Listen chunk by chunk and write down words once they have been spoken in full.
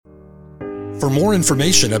For more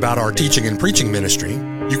information about our teaching and preaching ministry,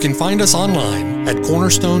 you can find us online at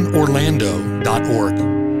cornerstoneorlando.org.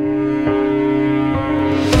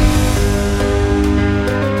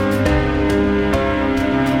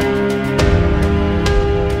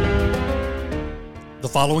 The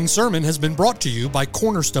following sermon has been brought to you by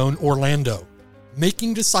Cornerstone Orlando,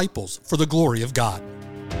 making disciples for the glory of God.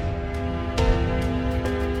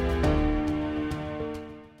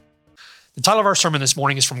 The title of our sermon this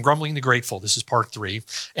morning is From Grumbling to Grateful. This is part 3.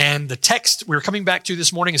 And the text we're coming back to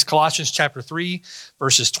this morning is Colossians chapter 3,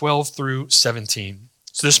 verses 12 through 17.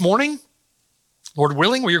 So this morning, Lord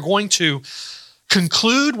willing, we are going to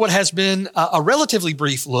conclude what has been a relatively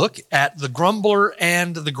brief look at the grumbler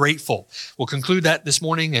and the grateful. We'll conclude that this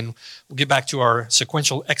morning, and we'll get back to our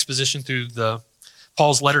sequential exposition through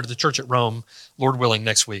Paul's letter to the church at Rome, Lord willing,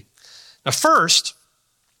 next week. Now first,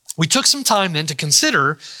 we took some time then to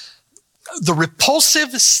consider the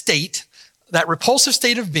repulsive state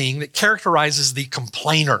of being that characterizes the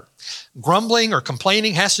complainer. Grumbling or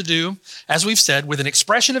complaining has to do, as we've said, with an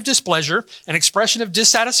expression of displeasure, an expression of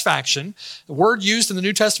dissatisfaction. The word used in the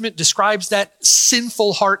New Testament describes that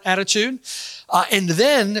sinful heart attitude. And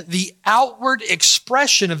then the outward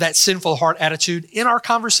expression of that sinful heart attitude in our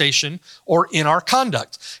conversation or in our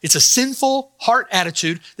conduct. It's a sinful heart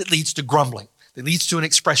attitude that leads to grumbling, that leads to an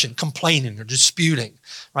expression, complaining or disputing,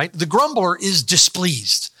 right? The grumbler is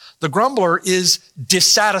displeased. The grumbler is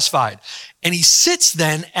dissatisfied. And he sits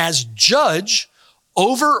then as judge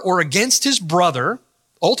over or against his brother,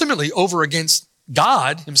 ultimately over against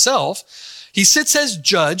God himself. He sits as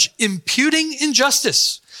judge, imputing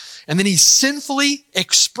injustice. And then he sinfully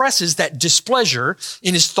expresses that displeasure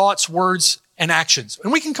in his thoughts, words, and actions.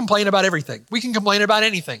 And we can complain about everything. We can complain about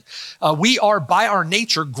anything. We are, by our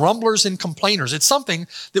nature, grumblers and complainers. It's something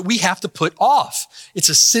that we have to put off. It's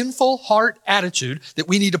a sinful heart attitude that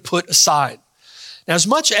we need to put aside. Now, as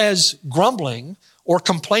much as grumbling or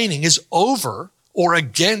complaining is over or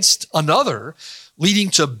against another,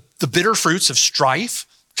 leading to the bitter fruits of strife,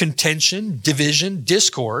 contention, division,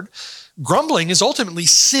 discord, grumbling is ultimately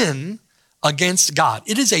sin against God.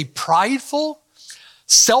 It is a prideful,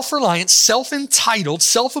 self-reliant, self-entitled,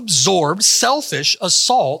 self-absorbed, selfish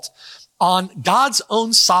assault on God's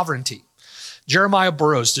own sovereignty. Jeremiah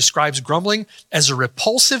Burroughs describes grumbling as a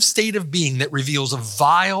repulsive state of being that reveals a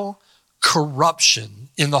vile corruption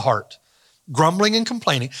in the heart. Grumbling and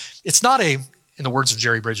complaining, it's not in the words of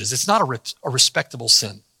Jerry Bridges, it's not a respectable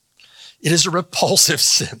sin. It is a repulsive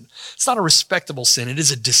sin. It's not a respectable sin. It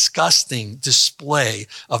is a disgusting display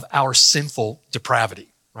of our sinful depravity.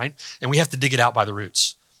 Right? And we have to dig it out by the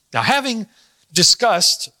roots. Now, having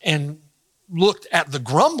discussed and looked at the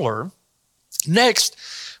grumbler, next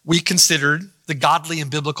we considered the godly and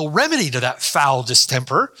biblical remedy to that foul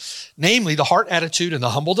distemper, namely the heart attitude and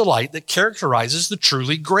the humble delight that characterizes the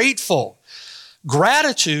truly grateful.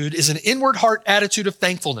 Gratitude is an inward heart attitude of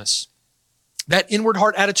thankfulness. That inward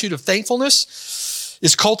heart attitude of thankfulness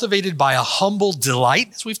is cultivated by a humble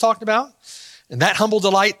delight, as we've talked about. And that humble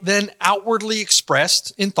delight then outwardly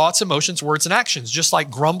expressed in thoughts, emotions, words, and actions. Just like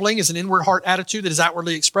grumbling is an inward heart attitude that is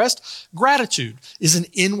outwardly expressed, gratitude is an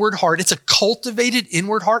inward heart. It's a cultivated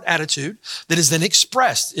inward heart attitude that is then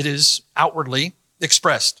expressed. It is outwardly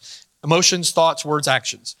expressed. Emotions, thoughts, words,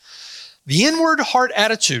 actions. The inward heart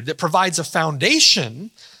attitude that provides a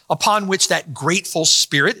foundation upon which that grateful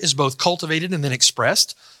spirit is both cultivated and then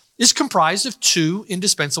expressed is comprised of two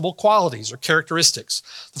indispensable qualities or characteristics.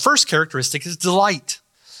 The first characteristic is delight.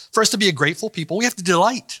 For us to be a grateful people, we have to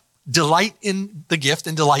delight. Delight in the gift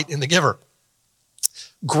and delight in the giver.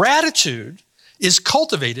 Gratitude is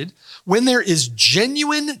cultivated when there is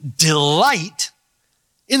genuine delight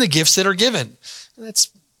in the gifts that are given. That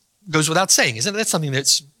goes without saying, isn't it? That's something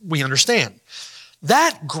that we understand.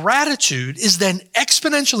 That gratitude is then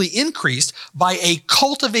exponentially increased by a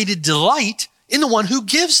cultivated delight in the one who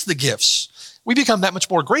gives the gifts. We become that much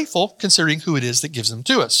more grateful considering who it is that gives them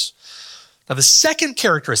to us. Now, the second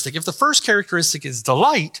characteristic, if the first characteristic is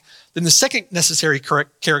delight, then the second necessary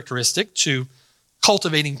characteristic to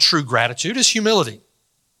cultivating true gratitude is humility.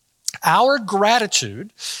 Our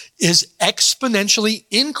gratitude is exponentially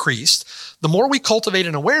increased the more we cultivate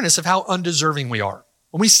an awareness of how undeserving we are,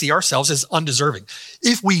 when we see ourselves as undeserving.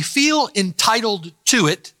 If we feel entitled to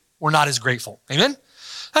it, we're not as grateful. Amen?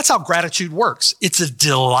 That's how gratitude works. It's a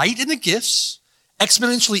delight in the gifts,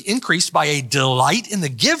 exponentially increased by a delight in the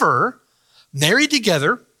giver, married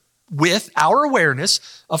together with our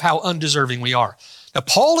awareness of how undeserving we are. Now,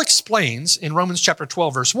 Paul explains in Romans chapter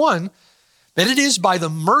 12, verse 1, that it is by the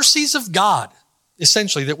mercies of God,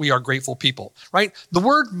 essentially, that we are grateful people, right? The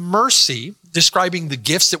word mercy, describing the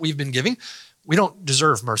gifts that we've been giving, we don't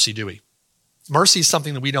deserve mercy, do we? Mercy is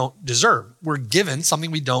something that we don't deserve. We're given something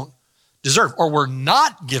we don't deserve, or we're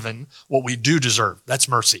not given what we do deserve. That's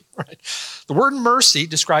mercy, right? The word mercy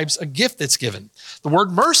describes a gift that's given. The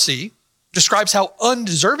word mercy describes how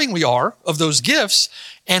undeserving we are of those gifts,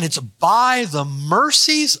 and it's by the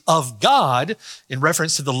mercies of God, in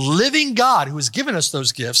reference to the living God who has given us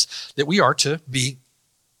those gifts, that we are to be,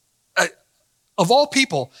 of all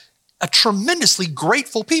people, a tremendously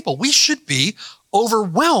grateful people. We should be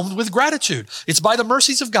overwhelmed with gratitude. It's by the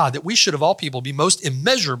mercies of God that we should, of all people, be most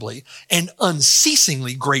immeasurably and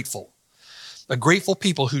unceasingly grateful. A grateful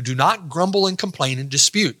people who do not grumble and complain and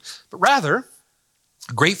dispute, but rather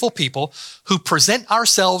grateful people who present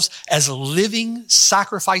ourselves as living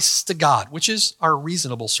sacrifices to God, which is our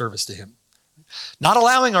reasonable service to him. Not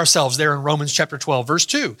allowing ourselves, there in Romans chapter 12, verse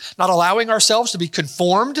 2, not allowing ourselves to be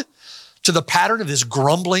conformed to the pattern of this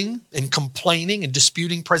grumbling and complaining and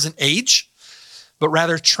disputing present age, but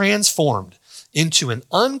rather transformed into an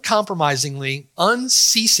uncompromisingly,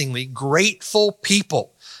 unceasingly grateful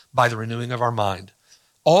people by the renewing of our mind.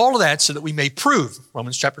 All of that so that we may prove,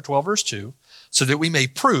 Romans chapter 12, verse 2, so that we may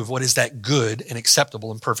prove what is that good and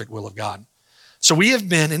acceptable and perfect will of God. So we have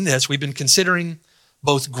been in this, we've been considering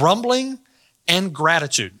both grumbling and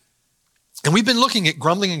gratitude. And we've been looking at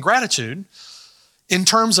grumbling and gratitude in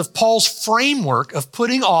terms of Paul's framework of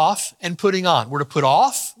putting off and putting on. We're to put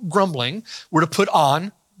off grumbling, we're to put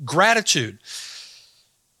on gratitude.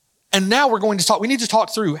 And now we need to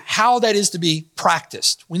talk through how that is to be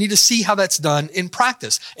practiced. We need to see how that's done in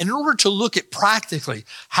practice. And in order to look at practically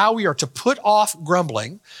how we are to put off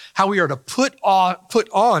grumbling, how we are to put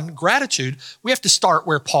on gratitude, we have to start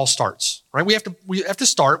where Paul starts, right? We have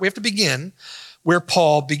to begin where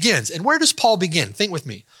Paul begins. And where does Paul begin? Think with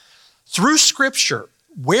me. Through Scripture,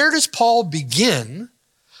 where does Paul begin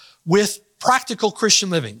with practical Christian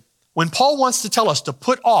living? When Paul wants to tell us to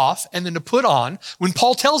put off and then to put on, when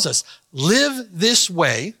Paul tells us, live this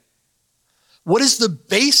way, what is the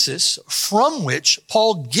basis from which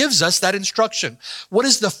Paul gives us that instruction? What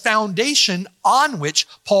is the foundation on which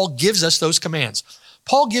Paul gives us those commands?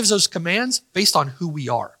 Paul gives those commands based on who we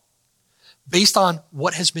are, based on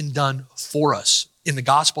what has been done for us in the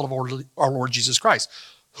gospel of our Lord Jesus Christ.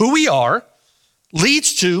 Who we are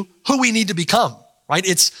leads to who we need to become, right?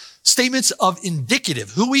 It's statements of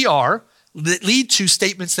indicative, who we are, that lead to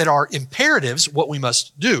statements that are imperatives, what we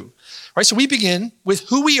must do, right? So we begin with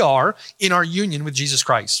who we are in our union with Jesus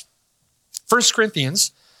Christ. 1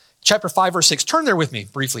 Corinthians chapter 5, verse 6. Turn there with me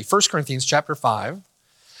briefly. 1 Corinthians chapter 5.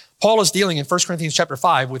 Paul is dealing in 1 Corinthians chapter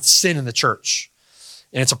 5 with sin in the church.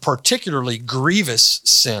 And it's a particularly grievous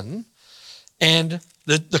sin. And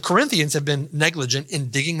the Corinthians have been negligent in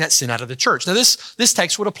digging that sin out of the church. Now, this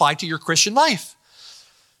text would apply to your Christian life.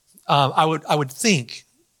 I would think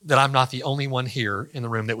that I'm not the only one here in the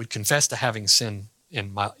room that would confess to having sin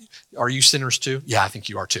in my. Are you sinners too? Yeah, I think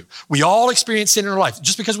you are too. We all experience sin in our life.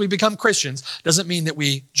 Just because we become Christians doesn't mean that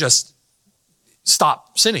we just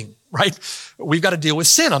stop sinning, right? We've got to deal with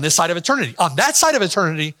sin on this side of eternity. On that side of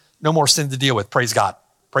eternity, no more sin to deal with. Praise God.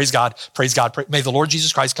 Praise God, praise God. May the Lord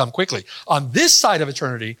Jesus Christ come quickly. On this side of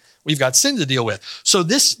eternity, we've got sin to deal with. So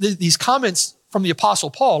these comments from the Apostle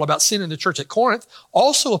Paul about sin in the church at Corinth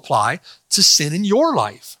also apply to sin in your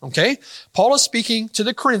life, okay? Paul is speaking to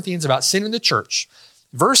the Corinthians about sin in the church.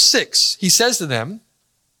 Verse 6, he says to them,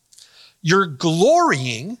 your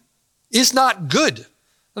glorying is not good.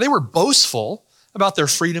 Now, they were boastful about their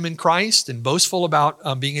freedom in Christ and boastful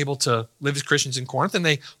about being able to live as Christians in Corinth, and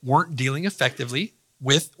they weren't dealing effectively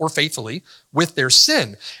with or faithfully with their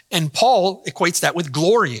sin. And Paul equates that with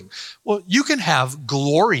glorying. Well, you can have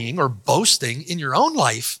glorying or boasting in your own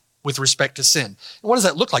life with respect to sin. And what does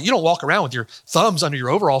that look like? You don't walk around with your thumbs under your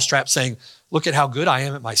overall strap saying, look at how good I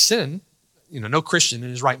am at my sin. No Christian in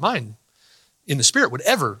his right mind in the Spirit would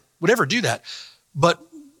ever do that. But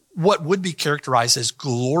what would be characterized as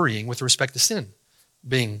glorying with respect to sin?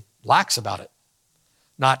 Being lax about it,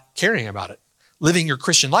 not caring about it. Living your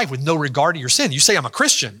Christian life with no regard to your sin. You say, I'm a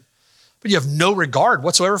Christian, but you have no regard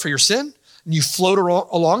whatsoever for your sin, and you float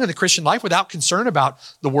along in the Christian life without concern about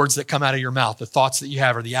the words that come out of your mouth, the thoughts that you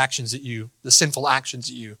have, or the sinful actions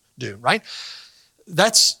that you do, right?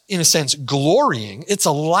 That's, in a sense, glorying. It's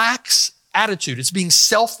a lax attitude. It's being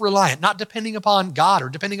self-reliant, not depending upon God or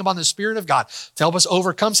depending upon the Spirit of God to help us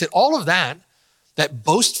overcome sin. All of that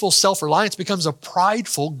boastful self-reliance becomes a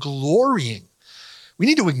prideful glorying. We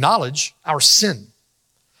need to acknowledge our sin.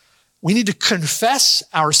 We need to confess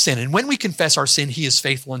our sin. And when we confess our sin, he is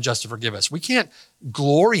faithful and just to forgive us. We can't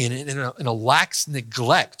glory in it in a lax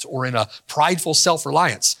neglect or in a prideful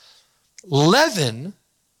self-reliance. Leaven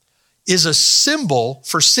is a symbol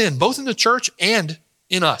for sin, both in the church and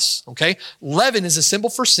in us, okay? Leaven is a symbol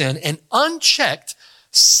for sin, and unchecked,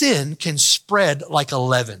 sin can spread like a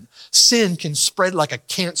leaven. Sin can spread like a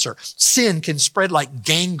cancer. Sin can spread like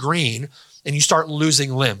gangrene, and you start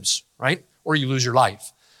losing limbs, right? Or you lose your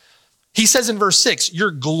life. He says in verse 6,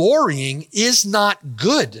 your glorying is not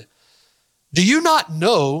good. Do you not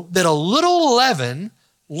know that a little leaven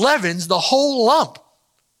leavens the whole lump?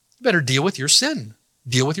 You better deal with your sin.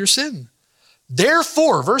 Deal with your sin.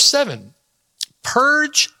 Therefore, verse 7,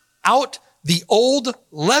 purge out the old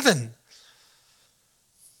leaven.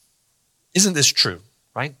 Isn't this true,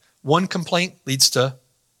 right? One complaint leads to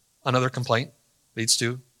another complaint, leads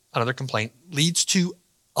to another complaint, leads to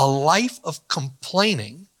a life of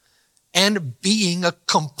complaining and being a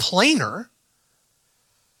complainer.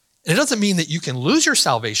 And it doesn't mean that you can lose your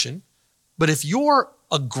salvation, but if you're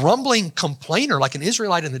a grumbling complainer like an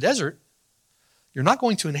Israelite in the desert, you're not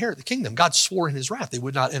going to inherit the kingdom. God swore in his wrath they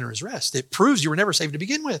would not enter his rest. It proves you were never saved to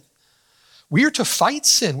begin with. We are to fight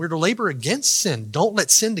sin. We're to labor against sin. Don't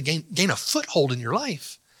let sin to gain a foothold in your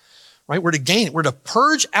life, right? We're to gain it. We're to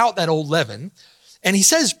purge out that old leaven. And he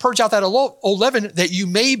says, purge out that old leaven that you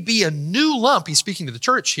may be a new lump. He's speaking to the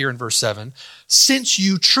church here in verse 7, since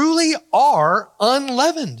you truly are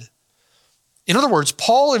unleavened. In other words,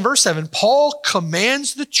 Paul in verse 7, Paul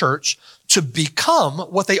commands the church to become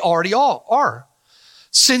what they already all are.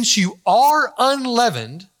 Since you are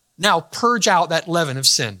unleavened, now purge out that leaven of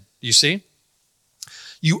sin. Do you see?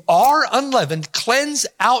 You are unleavened. Cleanse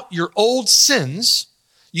out your old sins.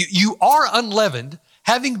 You are unleavened,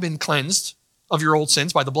 having been cleansed of your old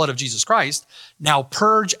sins by the blood of Jesus Christ. Now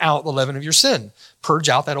purge out the leaven of your sin. Purge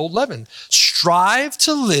out that old leaven. Strive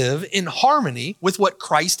to live in harmony with what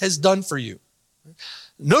Christ has done for you.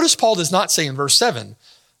 Notice Paul does not say in verse 7,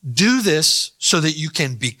 do this so that you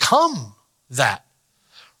can become that,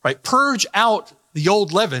 right? Purge out the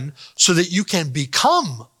old leaven so that you can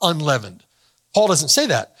become unleavened. Paul doesn't say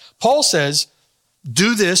that. Paul says,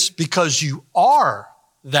 do this because you are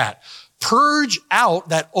that. Purge out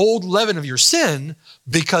that old leaven of your sin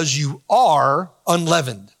because you are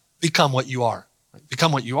unleavened. Become what you are.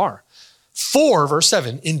 Become what you are. For, verse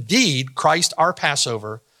 7, indeed, Christ, our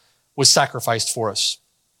Passover, was sacrificed for us.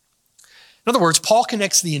 In other words, Paul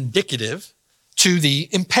connects the indicative to the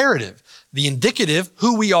imperative. The indicative,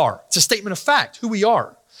 who we are. It's a statement of fact, who we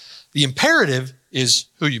are. The imperative is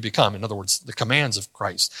who you become. In other words, the commands of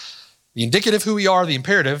Christ. The indicative, who we are, the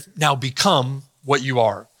imperative, now become what you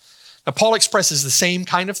are. Now, Paul expresses the same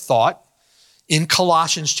kind of thought in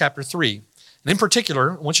Colossians chapter 3. And in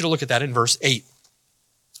particular, I want you to look at that in verse 8.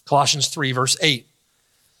 Colossians 3, verse 8.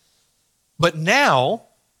 But now,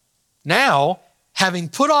 having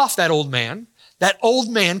put off that old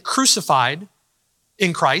man crucified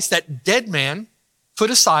in Christ, that dead man put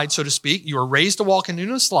aside, so to speak, you are raised to walk in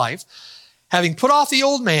newness of life. Having put off the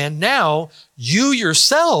old man, now you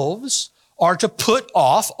yourselves are to put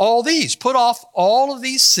off all these. Put off all of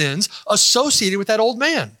these sins associated with that old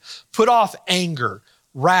man. Put off anger,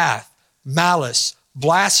 wrath, malice,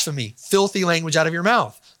 blasphemy, filthy language out of your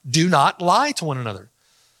mouth. Do not lie to one another.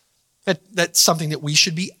 That's something that we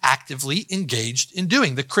should be actively engaged in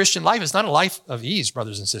doing. The Christian life is not a life of ease,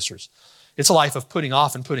 brothers and sisters. It's a life of putting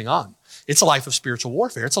off and putting on. It's a life of spiritual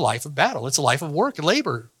warfare. It's a life of battle. It's a life of work and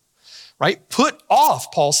labor, right? Put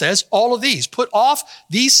off, Paul says, all of these. Put off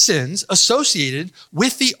these sins associated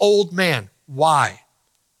with the old man. Why?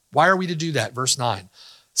 Why are we to do that? Verse 9.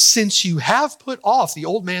 Since you have put off the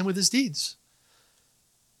old man with his deeds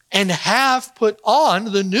and have put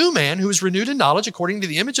on the new man who is renewed in knowledge according to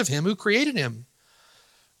the image of him who created him.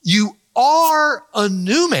 You are a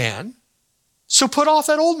new man, so put off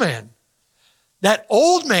that old man. That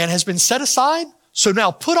old man has been set aside, so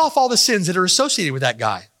now put off all the sins that are associated with that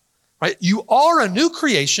guy, right? You are a new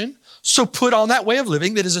creation, so put on that way of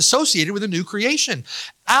living that is associated with a new creation.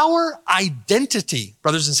 Our identity,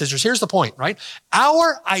 brothers and sisters, here's the point, right?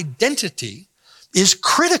 Our identity is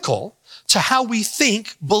critical to how we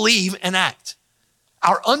think, believe, and act.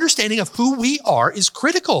 Our understanding of who we are is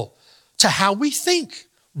critical to how we think,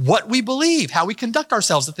 what we believe, how we conduct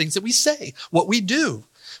ourselves, the things that we say, what we do.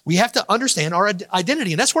 We have to understand our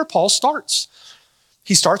identity, and that's where Paul starts.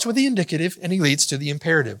 He starts with the indicative, and he leads to the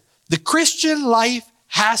imperative. The Christian life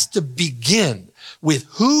has to begin with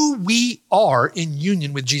who we are in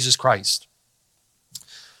union with Jesus Christ.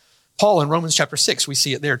 Paul in Romans chapter 6, we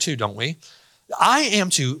see it there too, don't we? I am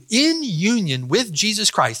to, in union with Jesus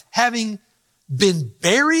Christ, having been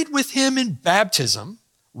buried with him in baptism,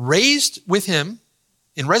 raised with him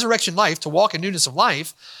in resurrection life to walk in newness of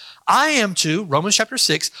life, I am to, Romans chapter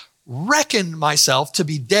 6, reckon myself to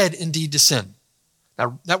be dead indeed to sin.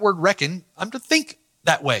 Now, that word reckon, I'm to think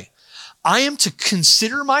that way. I am to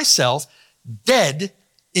consider myself dead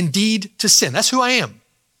indeed to sin. That's who I am.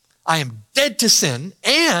 I am dead to sin,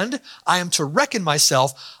 and I am to reckon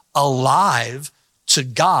myself alive to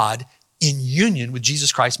God in union with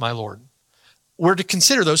Jesus Christ, my Lord. We're to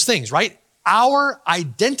consider those things, right? Our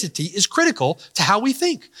identity is critical to how we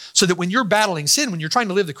think. So that when you're battling sin, when you're trying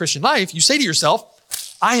to live the Christian life, you say to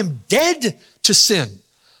yourself, I am dead to sin.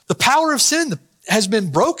 The power of sin has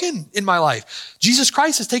been broken in my life. Jesus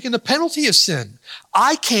Christ has taken the penalty of sin.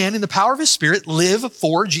 I can, in the power of his Spirit, live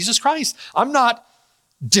for Jesus Christ. I'm not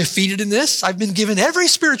defeated in this. I've been given every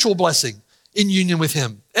spiritual blessing in union with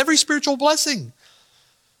him. Every spiritual blessing.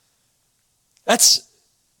 That's,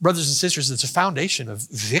 brothers and sisters, it's a foundation of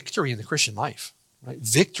victory in the Christian life, right?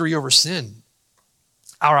 Victory over sin.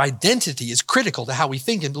 Our identity is critical to how we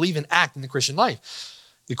think and believe and act in the Christian life.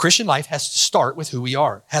 The Christian life has to start with who we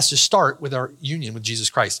are, has to start with our union with Jesus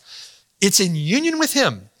Christ. It's in union with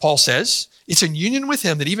him, Paul says, it's in union with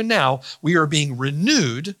him that even now we are being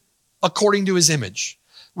renewed according to his image.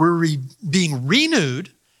 We're being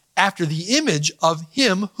renewed after the image of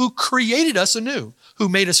him who created us anew, who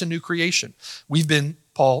made us a new creation. We've been,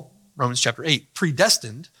 Paul, Romans chapter 8,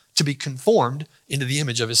 predestined to be conformed into the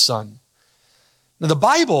image of his son. Now, the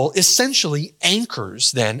Bible essentially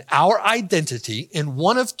anchors then our identity in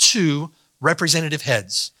one of two representative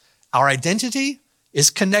heads. Our identity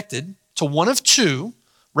is connected to one of two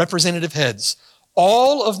representative heads.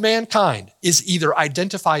 All of mankind is either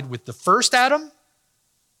identified with the first Adam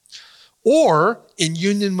or in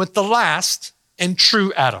union with the last and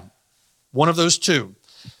true Adam. One of those two.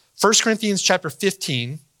 1 Corinthians chapter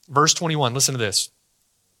 15, verse 21. Listen to this.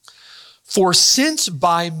 For since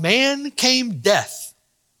by man came death,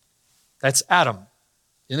 that's Adam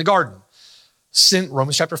in the garden. Sin,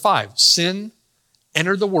 Romans chapter 5, sin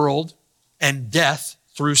entered the world and death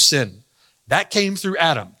through sin. That came through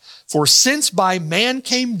Adam. For since by man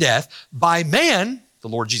came death, by man, the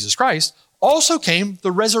Lord Jesus Christ, also came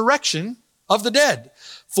the resurrection of the dead.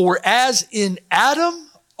 For as in Adam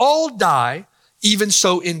all die, even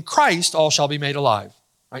so in Christ all shall be made alive.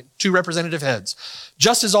 Right? Two representative heads.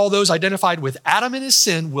 Just as all those identified with Adam and his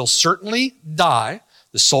sin will certainly die,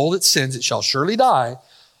 the soul that sins, it shall surely die,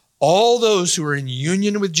 all those who are in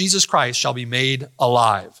union with Jesus Christ shall be made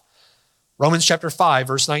alive. Romans chapter 5,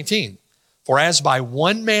 verse 19. For as by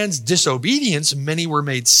one man's disobedience many were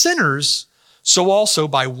made sinners, so also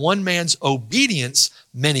by one man's obedience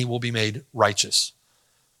many will be made righteous.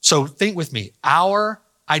 So think with me. Our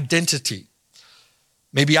identity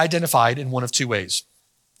may be identified in one of two ways.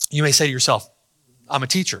 You may say to yourself, I'm a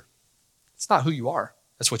teacher. It's not who you are.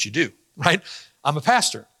 That's what you do, right? I'm a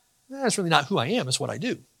pastor. That's really not who I am. It's what I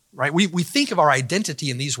do, right? We think of our identity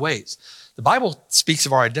in these ways. The Bible speaks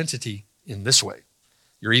of our identity in this way.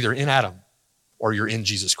 You're either in Adam or you're in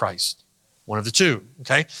Jesus Christ. One of the two,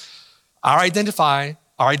 okay? Our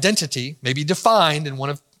identity may be defined in one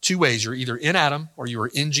of two ways. You're either in Adam or you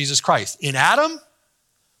are in Jesus Christ. In Adam,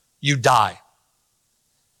 you die.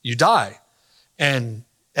 You die. And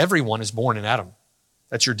everyone is born in Adam.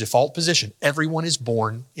 That's your default position. Everyone is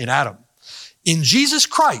born in Adam. In Jesus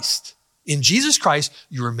Christ,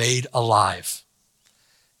 you are made alive.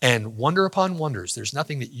 And wonder upon wonders, there's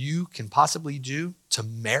nothing that you can possibly do to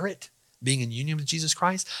merit being in union with Jesus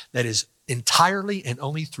Christ. That is entirely and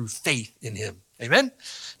only through faith in him. Amen?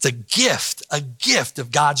 It's a gift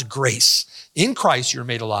of God's grace. In Christ, you're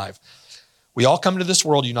made alive. We all come into this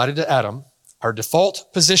world united to Adam. Our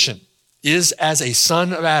default position is as a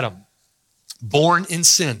son of Adam, born in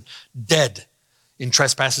sin, dead in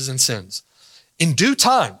trespasses and sins. In due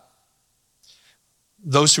time,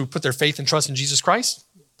 those who put their faith and trust in Jesus Christ,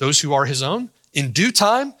 those who are his own, in due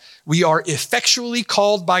time, we are effectually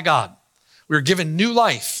called by God. We are given new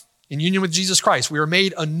life in union with Jesus Christ. We are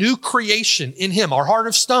made a new creation in him. Our heart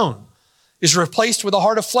of stone is replaced with a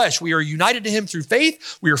heart of flesh. We are united to him through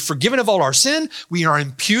faith. We are forgiven of all our sin. We are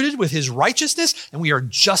imputed with his righteousness, and we are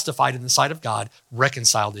justified in the sight of God,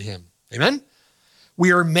 reconciled to him. Amen?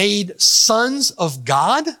 We are made sons of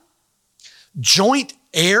God, joint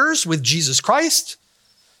heirs with Jesus Christ,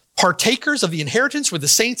 partakers of the inheritance with the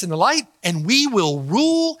saints in the light, and we will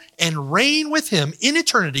rule and reign with him in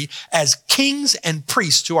eternity as kings and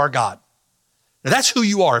priests to our God. Now that's who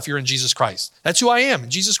you are if you're in Jesus Christ. That's who I am in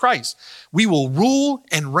Jesus Christ. We will rule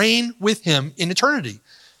and reign with him in eternity.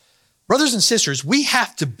 Brothers and sisters, we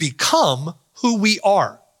have to become who we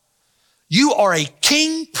are. You are a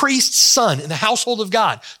king, priest, son in the household of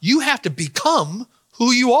God. You have to become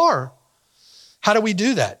who you are. How do we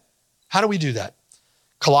do that?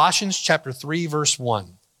 Colossians chapter 3, verse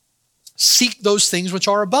 1. Seek those things which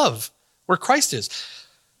are above, where Christ is.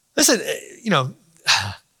 Listen,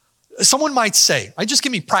 Someone might say, just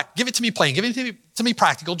give it to me plain, give it to me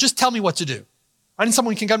practical, just tell me what to do. Right? And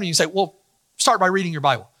someone can come to you and say, well, start by reading your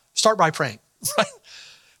Bible. Start by praying. Right?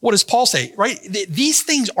 What does Paul say? Right? These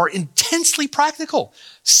things are intensely practical.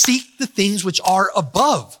 Seek the things which are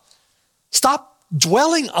above. Stop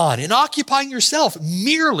dwelling on and occupying yourself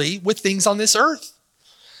merely with things on this earth.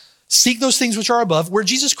 Seek those things which are above where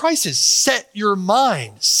Jesus Christ is. Set your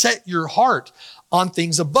mind, set your heart on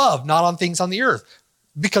things above, not on things on the earth,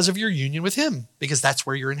 because of your union with him, because that's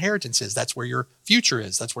where your inheritance is. That's where your future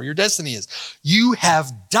is. That's where your destiny is. You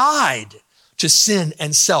have died to sin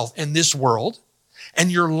and self in this world,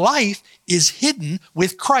 and your life is hidden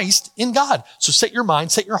with Christ in God. So set your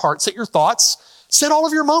mind, set your heart, set your thoughts, set all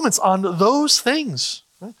of your moments on those things.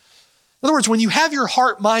 In other words, when you have your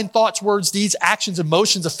heart, mind, thoughts, words, deeds, actions,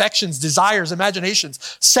 emotions, affections, desires,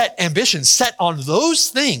 imaginations, ambitions set on those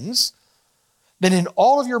things, then in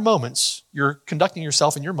all of your moments, you're conducting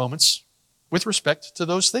yourself in your moments with respect to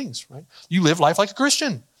those things, right? You live life like a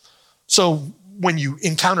Christian. So when you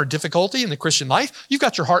encounter difficulty in the Christian life, you've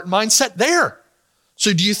got your heart and mind set there.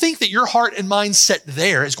 So do you think that your heart and mind set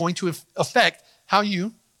there is going to affect how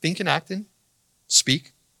you think and act and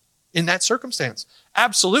speak in that circumstance?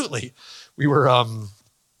 Absolutely. We were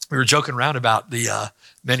joking around about the,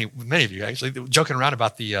 many of you actually, joking around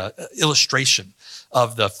about the illustration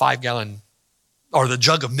of the 5-gallon or the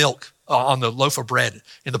jug of milk on the loaf of bread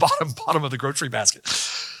in the bottom of the grocery basket.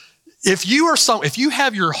 If you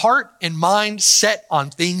have your heart and mind set on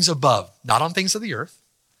things above, not on things of the earth,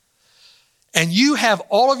 and you have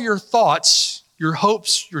all of your thoughts, your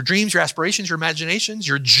hopes, your dreams, your aspirations, your imaginations,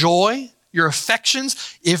 your joy, your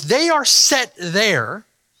affections, if they are set there,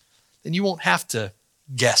 then you won't have to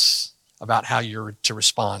guess about how you're to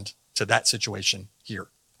respond to that situation here,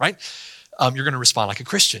 right? You're going to respond like a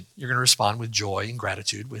Christian. You're going to respond with joy and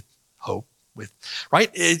gratitude, with hope, right?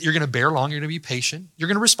 You're going to bear long. You're going to be patient. You're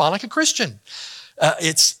going to respond like a Christian.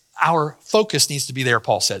 It's our focus needs to be there,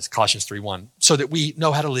 Paul says, Colossians 3:1, so that we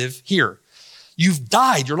know how to live here. You've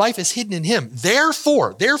died. Your life is hidden in him.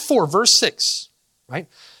 Therefore, verse 6, right?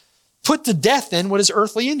 Put to death then what is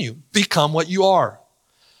earthly in you. Become what you are.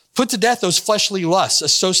 Put to death those fleshly lusts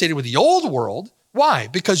associated with the old world. Why?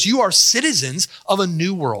 Because you are citizens of a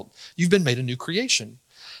new world. You've been made a new creation.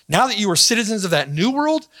 Now that you are citizens of that new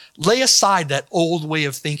world, lay aside that old way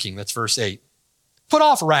of thinking. That's verse 8. Put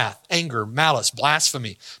off wrath, anger, malice,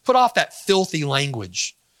 blasphemy. Put off that filthy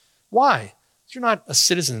language. Why? You're not a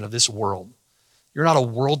citizen of this world. You're not a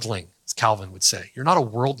worldling, as Calvin would say. You're not a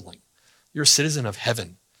worldling. You're a citizen of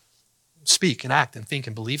heaven. Speak and act and think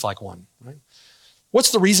and believe like one. Right?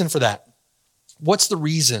 What's the reason for that? What's the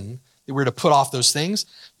reason that we're to put off those things?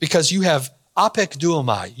 Because you have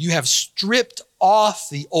apekduomai. You have stripped off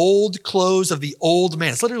the old clothes of the old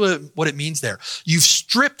man. It's literally what it means there. You've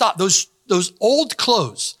stripped off, those old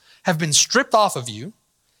clothes have been stripped off of you,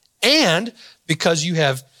 and because you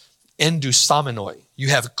have endusamenoi, you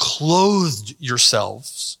have clothed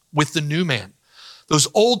yourselves with the new man. Those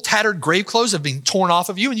old tattered grave clothes have been torn off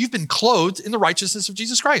of you, and you've been clothed in the righteousness of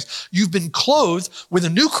Jesus Christ. You've been clothed with a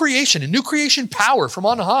new creation power from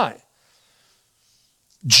on high.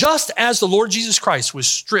 Just as the Lord Jesus Christ was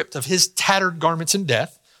stripped of his tattered garments in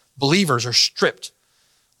death, believers are stripped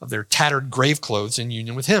of their tattered grave clothes in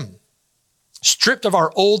union with him. Stripped of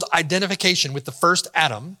our old identification with the first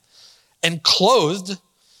Adam and clothed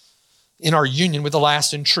in our union with the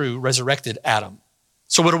last and true resurrected Adam.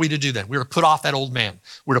 So what are we to do then? We're to put off that old man.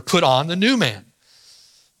 We're to put on the new man.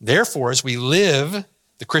 Therefore, as we live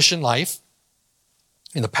the Christian life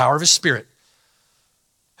in the power of his Spirit,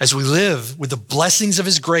 as we live with the blessings of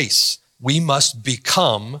his grace, we must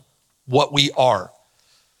become what we are.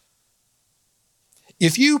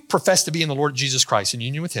 If you profess to be in the Lord Jesus Christ in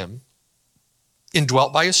union with him,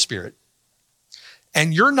 indwelt by his Spirit,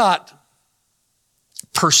 and you're not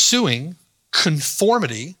pursuing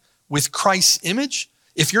conformity with Christ's image,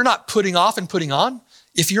 if you're not putting off and putting on,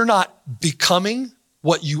 if you're not becoming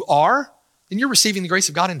what you are, then you're receiving the grace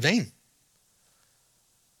of God in vain.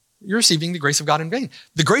 You're receiving the grace of God in vain.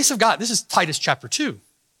 The grace of God, this is Titus chapter 2,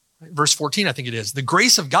 right? Verse 14, I think it is. The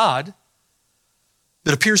grace of God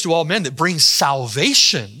that appears to all men that brings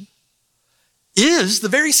salvation is the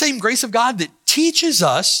very same grace of God that teaches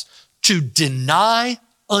us to deny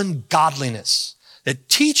ungodliness, that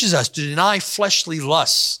teaches us to deny fleshly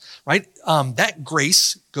lusts, right? That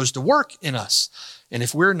grace goes to work in us. And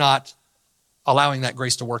if we're not allowing that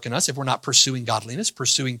grace to work in us, if we're not pursuing godliness,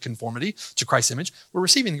 pursuing conformity to Christ's image, we're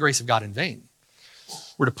receiving the grace of God in vain.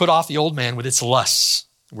 We're to put off the old man with its lusts.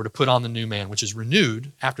 We're to put on the new man, which is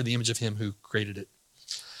renewed after the image of him who created it.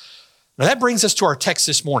 Now that brings us to our text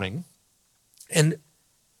this morning. And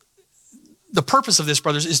the purpose of this,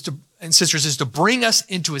 brothers and sisters, is to bring us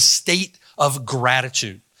into a state of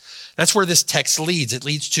gratitude. That's where this text leads. It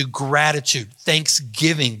leads to gratitude,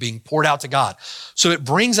 thanksgiving being poured out to God. So it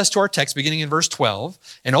brings us to our text beginning in verse 12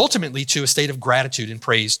 and ultimately to a state of gratitude and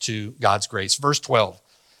praise to God's grace. Verse 12,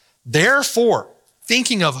 therefore,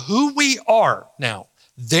 thinking of who we are now,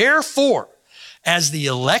 therefore, as the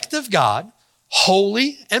elect of God,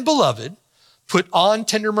 holy and beloved, put on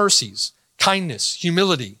tender mercies, kindness,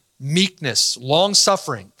 humility, meekness,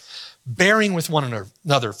 long-suffering, bearing with one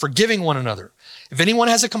another, forgiving one another. If anyone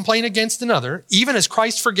has a complaint against another, even as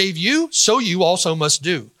Christ forgave you, so you also must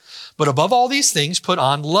do. But above all these things, put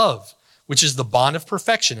on love, which is the bond of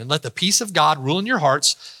perfection, and let the peace of God rule in your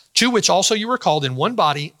hearts, to which also you were called in one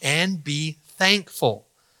body, and be thankful.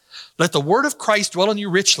 Let the word of Christ dwell in you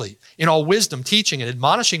richly, in all wisdom, teaching and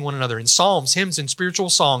admonishing one another in psalms, hymns, and spiritual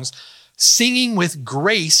songs, singing with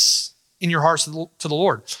grace in your hearts to the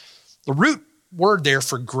Lord. The root word there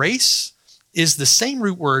for grace is the same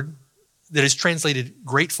root word that is translated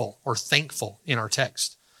grateful or thankful in our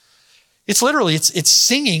text. It's literally, it's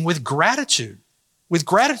singing with gratitude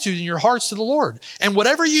in your hearts to the Lord. And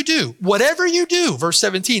whatever you do, verse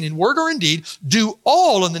 17, in word or in deed, do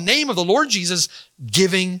all in the name of the Lord Jesus,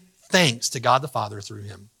 giving thanks to God the Father through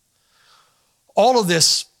him. All of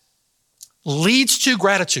this leads to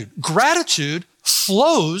gratitude. Gratitude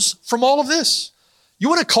flows from all of this. You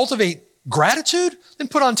want to cultivate gratitude? Then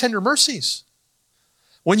put on tender mercies.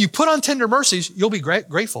 When you put on tender mercies, you'll be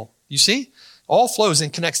grateful. You see? All flows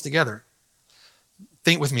and connects together.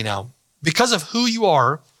 Think with me now. Because of who you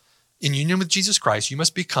are in union with Jesus Christ, you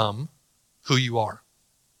must become who you are.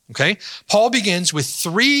 Okay? Paul begins with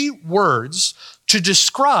 3 words to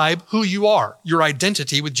describe who you are, your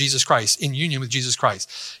identity with Jesus Christ, in union with Jesus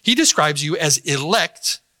Christ. He describes you as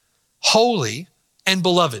elect, holy, and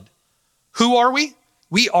beloved. Who are we?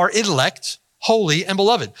 We are elect, holy, and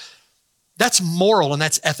beloved. That's moral and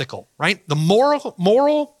that's ethical, right? The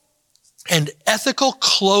moral and ethical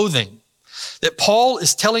clothing that Paul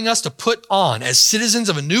is telling us to put on as citizens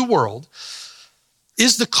of a new world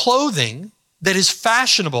is the clothing that is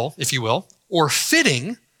fashionable, if you will, or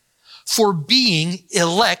fitting for being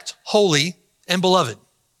elect, holy, and beloved.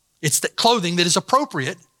 It's the clothing that is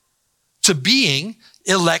appropriate to being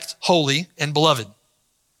elect, holy, and beloved.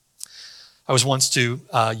 I was once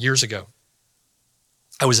years ago,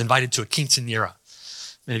 I was invited to a quinceañera.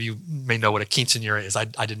 Many of you may know what a quinceañera is. I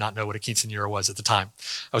did not know what a quinceañera was at the time.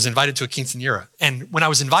 I was invited to a quinceañera. And when I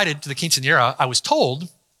was invited to the quinceañera, I was told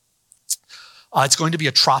it's going to be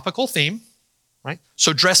a tropical theme, right?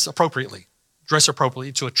 So dress appropriately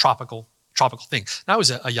to a tropical thing. And I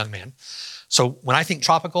was a young man. So when I think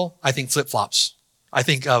tropical, I think flip-flops. I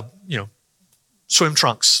think, swim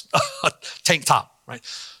trunks, tank top, right?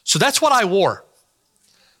 So that's what I wore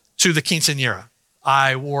to the quinceañera.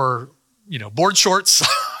 I wore, board shorts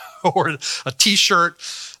or a t-shirt.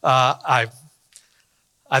 I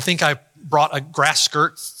think I brought a grass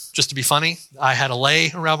skirt just to be funny. I had a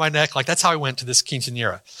lei around my neck. Like that's how I went to this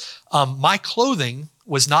quinceañera. My clothing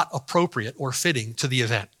was not appropriate or fitting to the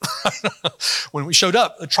event. When we showed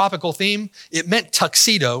up, a tropical theme, it meant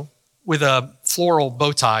tuxedo with a floral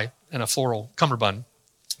bow tie and a floral cummerbund.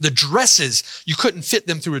 The dresses, you couldn't fit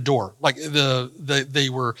them through a door. Like they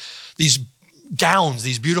were these gowns,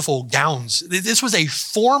 these beautiful gowns. This was a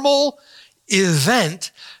formal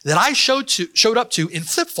event that I showed up to in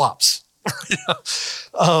flip-flops.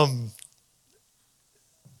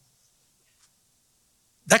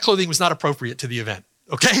 That clothing was not appropriate to the event,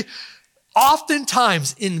 okay?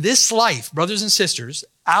 Oftentimes in this life, brothers and sisters,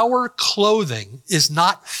 our clothing is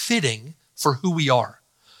not fitting for who we are.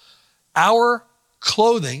 Our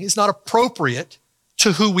clothing is not appropriate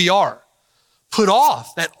to who we are. Put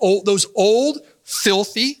off those old,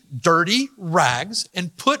 filthy, dirty rags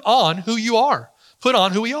and put on who you are. Put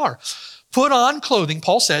on who we are. Put on clothing,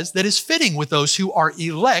 Paul says, that is fitting with those who are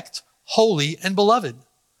elect, holy, and beloved.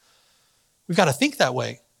 We've got to think that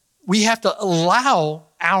way. We have to allow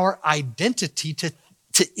our identity to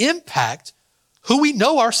impact who we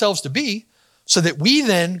know ourselves to be so that we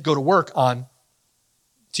then go to work on,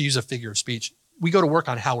 to use a figure of speech, we go to work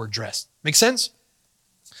on how we're dressed. Make sense?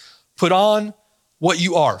 Put on what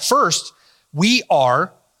you are. First, we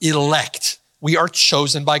are elect. We are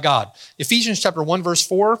chosen by God. Ephesians chapter 1, verse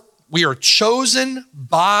 4, we are chosen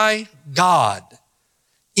by God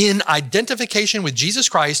in identification with Jesus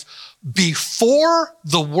Christ before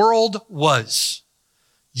the world was.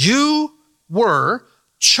 You were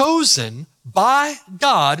chosen by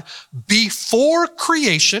God before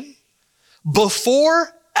creation,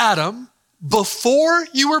 before Adam, before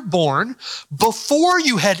you were born, before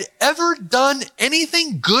you had ever done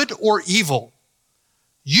anything good or evil.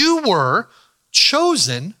 You were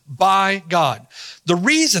chosen by God. The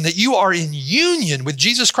reason that you are in union with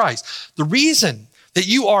Jesus Christ, the reason that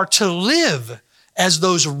you are to live as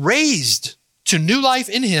those raised to new life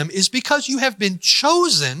in him is because you have been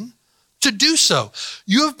chosen to do so.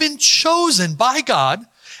 You have been chosen by God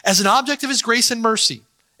as an object of his grace and mercy,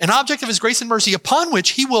 an object of his grace and mercy upon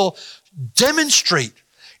which he will demonstrate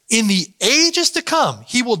in the ages to come.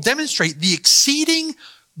 He will demonstrate the exceeding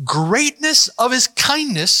greatness of his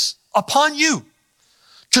kindness upon you,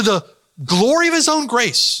 to the glory of his own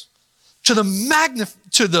grace, to the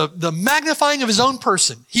magnifying of his own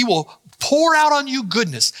person. He will pour out on you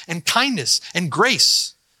goodness and kindness and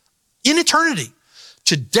grace in eternity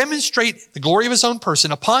to demonstrate the glory of his own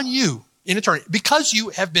person upon you in eternity, because you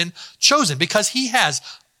have been chosen, because he has,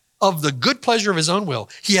 of the good pleasure of his own will,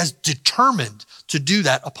 he has determined to do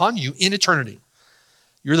that upon you in eternity.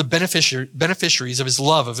 You're the beneficiaries of his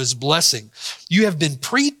love, of his blessing. You have been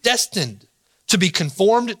predestined to be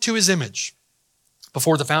conformed to his image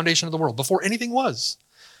before the foundation of the world, before anything was.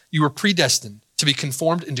 You were predestined to be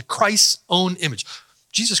conformed into Christ's own image.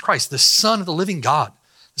 Jesus Christ, the Son of the living God,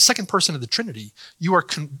 the second person of the Trinity, you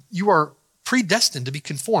are predestined to be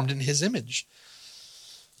conformed in his image.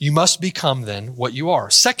 You must become then what you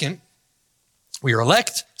are. Second, we are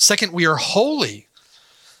elect. Second, we are holy.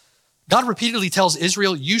 God repeatedly tells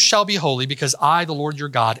Israel, you shall be holy because I, the Lord your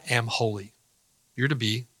God, am holy. You're to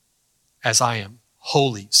be as I am,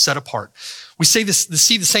 holy, set apart. We see the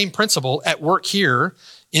same principle at work here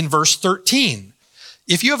in verse 13.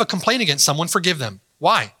 If you have a complaint against someone, forgive them.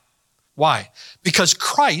 Why? Why? Because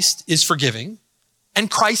Christ is forgiving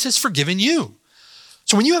and Christ has forgiven you.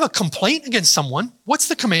 So when you have a complaint against someone, what's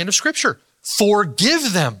the command of Scripture?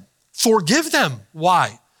 Forgive them. Forgive them.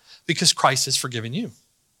 Why? Because Christ has forgiven you.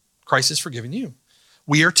 Christ has forgiven you.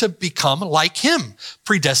 We are to become like him,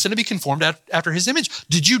 predestined to be conformed after his image.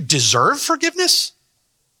 Did you deserve forgiveness?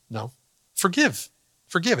 No. Forgive.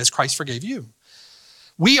 Forgive as Christ forgave you.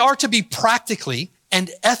 We are to be practically and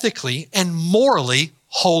ethically and morally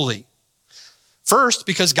holy. First,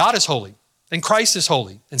 because God is holy and Christ is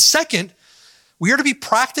holy. And second, we are to be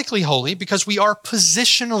practically holy because we are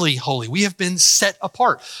positionally holy. We have been set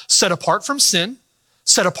apart from sin,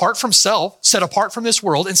 set apart from self, set apart from this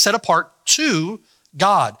world, and set apart to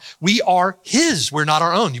God. We are his. We're not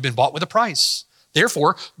our own. You've been bought with a price.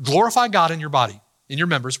 Therefore, glorify God in your body, in your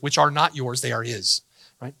members, which are not yours, they are his.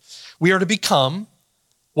 Right? We are to become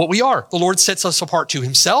what we are. The Lord sets us apart to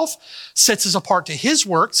himself, sets us apart to his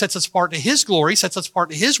work, sets us apart to his glory, sets us apart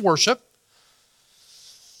to his worship.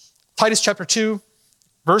 Titus chapter 2,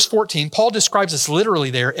 verse 14, Paul describes us literally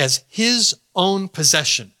there as his own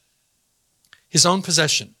possession. His own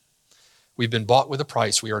possession. We've been bought with a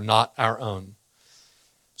price. We are not our own.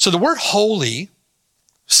 So the word holy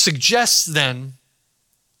suggests then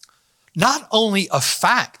not only a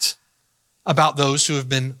fact about those who have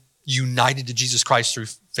been united to Jesus Christ through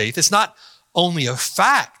faith. It's not only a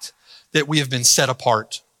fact that we have been set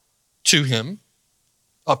apart to him,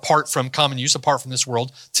 apart from common use, apart from this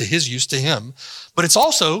world, to his use, to him, but it's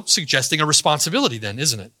also suggesting a responsibility then,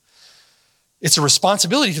 isn't it? It's a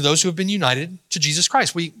responsibility to those who have been united to Jesus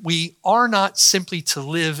Christ. We are not simply to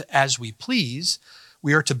live as we please.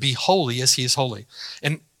 We are to be holy as he is holy.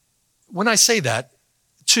 And when I say that,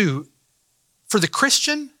 too, for the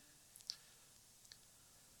Christian,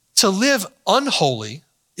 to live unholy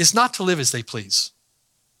is not to live as they please.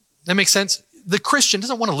 That makes sense? The Christian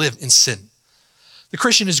doesn't want to live in sin. The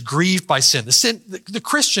Christian is grieved by sin. The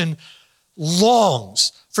Christian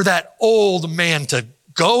longs for that old man to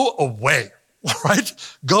go away, right?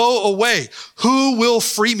 Go away. Who will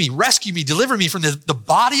free me, rescue me, deliver me from the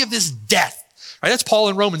body of this death? Right? That's Paul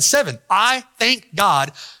in Romans 7. I thank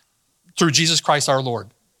God through Jesus Christ our Lord.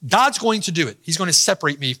 God's going to do it. He's going to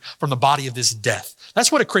separate me from the body of this death.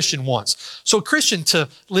 That's what a Christian wants. So a Christian to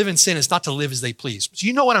live in sin is not to live as they please. So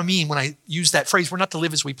you know what I mean when I use that phrase, we're not to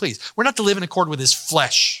live as we please. We're not to live in accord with his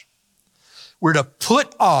flesh. We're to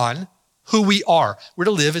put on who we are. We're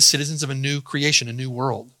to live as citizens of a new creation, a new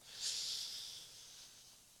world.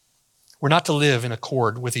 We're not to live in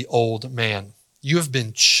accord with the old man. You have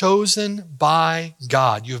been chosen by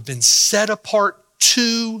God. You have been set apart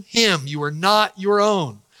to him. You are not your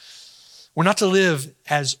own. We're not to live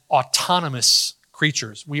as autonomous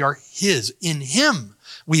creatures. We are his. In him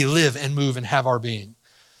we live and move and have our being.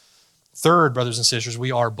 Third, brothers and sisters,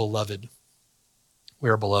 we are beloved. We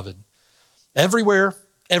are beloved. Everywhere,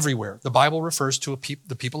 the Bible refers to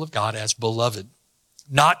the people of God as beloved,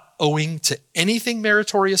 not owing to anything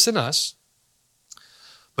meritorious in us,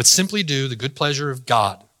 but simply do the good pleasure of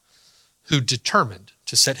God, who determined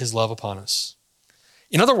to set his love upon us.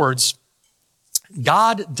 In other words,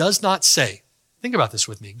 God does not say, think about this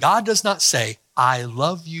with me, God does not say, I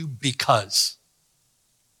love you because.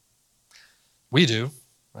 We do,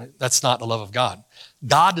 right? That's not the love of God.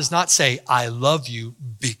 God does not say, I love you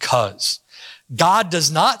because. God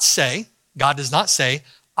does not say,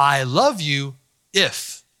 I love you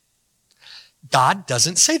if. God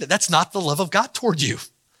doesn't say that. That's not the love of God toward you.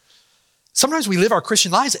 Sometimes we live our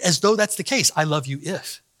Christian lives as though that's the case. I love you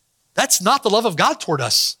if. That's not the love of God toward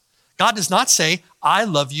us. God does not say, I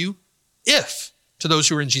love you if, to those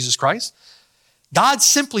who are in Jesus Christ. God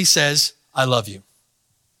simply says, I love you.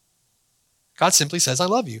 God simply says, I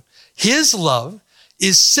love you. His love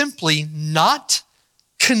is simply not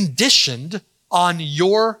conditioned on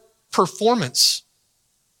your performance.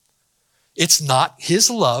 His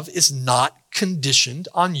love is not conditioned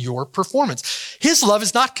on your performance. His love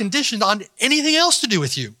is not conditioned on anything else to do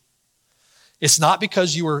with you. It's not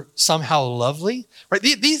because you were somehow lovely, right?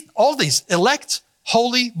 All these elect,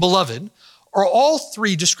 holy, beloved are all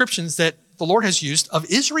three descriptions that the Lord has used of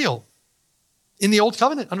Israel in the Old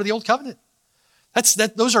Covenant, under the Old Covenant.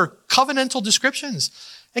 Those are covenantal descriptions.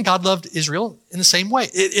 And God loved Israel in the same way.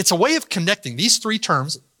 It's a way of connecting. These three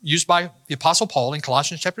terms used by the Apostle Paul in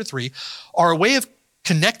Colossians chapter 3 are a way of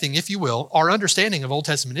connecting, if you will, our understanding of Old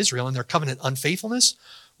Testament Israel and their covenant unfaithfulness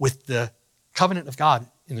with the covenant of God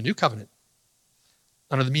in the new covenant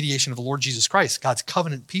under the mediation of the Lord Jesus Christ, God's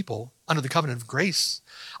covenant people under the covenant of grace,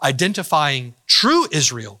 identifying true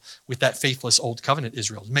Israel with that faithless old covenant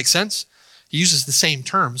Israel. Make sense? He uses the same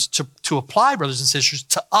terms to apply, brothers and sisters,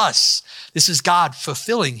 to us. This is God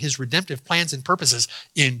fulfilling his redemptive plans and purposes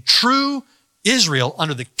in true Israel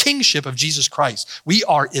under the kingship of Jesus Christ. We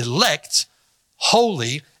are elect,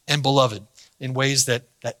 holy, and beloved in ways that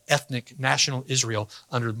ethnic national Israel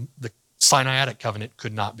under the Sinaitic covenant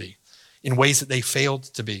could not be, in ways that they failed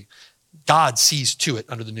to be. God sees to it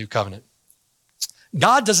under the new covenant.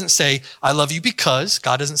 God doesn't say, I love you because.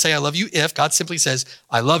 God doesn't say, I love you if. God simply says,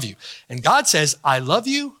 I love you. And God says, I love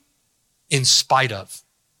you in spite of.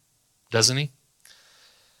 Doesn't he?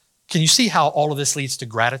 Can you see how all of this leads to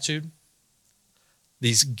gratitude?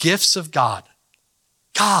 These gifts of God.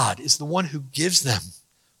 God is the one who gives them.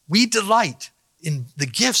 We delight in the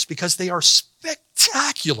gifts because they are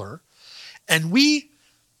spectacular. And we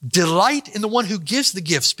delight in the one who gives the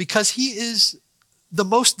gifts because he is the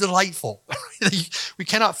most delightful. We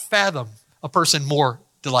cannot fathom a person more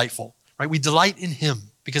delightful, right? We delight in him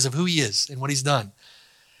because of who he is and what he's done.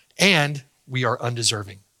 And we are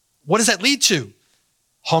undeserving. What does that lead to?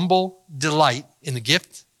 Humble delight in the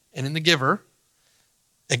gift and in the giver,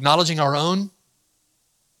 acknowledging our own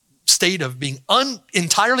state of being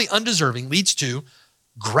entirely undeserving leads to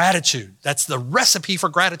gratitude. That's the recipe for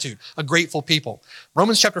gratitude, a grateful people.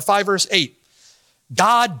 Romans chapter 5, verse 8.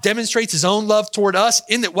 God demonstrates his own love toward us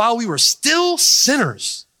in that while we were still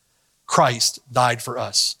sinners, Christ died for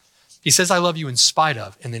us. He says, I love you in spite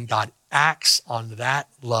of, and then God acts on that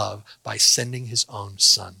love by sending his own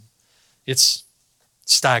son. It's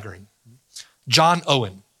staggering. John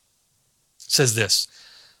Owen says this,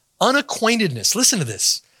 unacquaintedness, listen to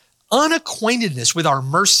this, unacquaintedness with our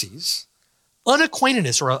mercies,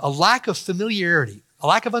 unacquaintedness or a lack of familiarity, a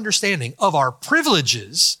lack of understanding of our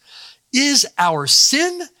privileges is our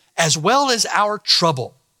sin as well as our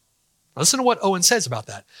trouble. Now listen to what Owen says about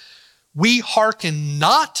that. We hearken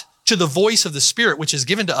not to the voice of the Spirit, which is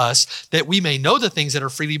given to us, that we may know the things that are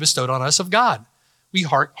freely bestowed on us of God. We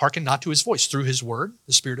hearken not to his voice through his word,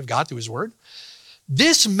 the Spirit of God through his word.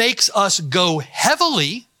 This makes us go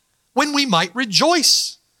heavily when we might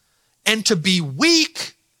rejoice, and to be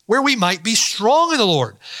weak where we might be strong in the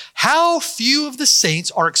Lord. How few of the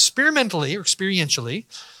saints are experientially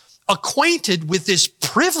acquainted with this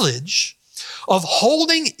privilege of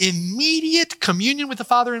holding immediate communion with the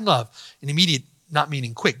Father in love. And immediate, not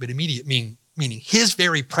meaning quick, but immediate meaning his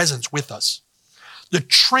very presence with us. The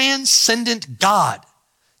transcendent God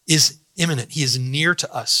is imminent. He is near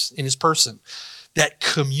to us in his person. That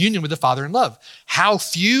communion with the Father in love. How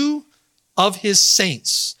few of his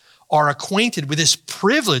saints are acquainted with this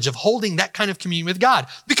privilege of holding that kind of communion with God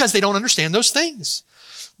because they don't understand those things.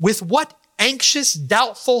 With what anxious,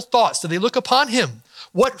 doubtful thoughts do they look upon him?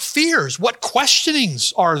 What fears, what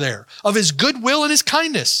questionings are there of his goodwill and his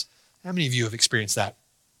kindness? How many of you have experienced that?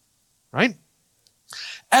 Right?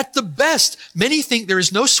 At the best, many think there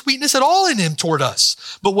is no sweetness at all in him toward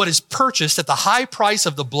us, but what is purchased at the high price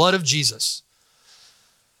of the blood of Jesus.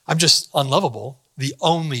 I'm just unlovable. The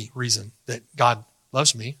only reason that God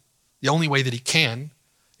loves me, the only way that he can,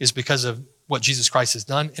 is because of what Jesus Christ has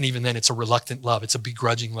done. And even then, it's a reluctant love. It's a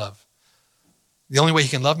begrudging love. The only way he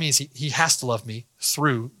can love me is he has to love me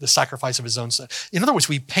through the sacrifice of his own son. In other words,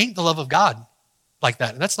 we paint the love of God like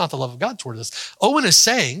that. And that's not the love of God toward us. Owen is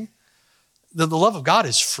saying that the love of God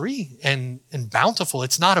is free and bountiful.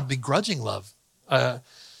 It's not a begrudging love.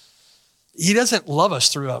 He doesn't love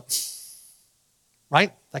us through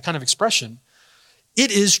right? That kind of expression.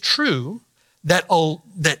 It is true that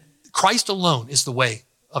Christ alone is the way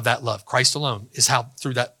of that love. Christ alone is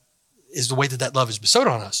is the way that love is bestowed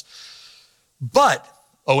on us. But,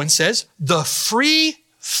 Owen says, the free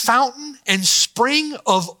fountain and spring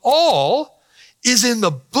of all is in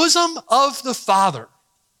the bosom of the Father.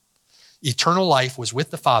 Eternal life was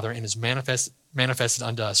with the Father and is manifested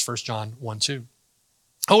unto us, 1 John 1:2.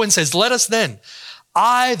 Owen says, let us then,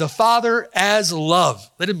 eye the Father as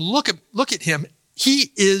love. Let him look at him.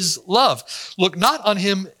 He is love. Look not on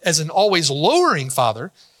him as an always lowering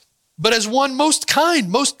Father, but as one most kind,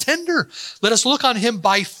 most tender. Let us look on him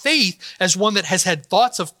by faith as one that has had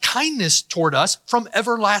thoughts of kindness toward us from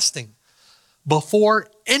everlasting. Before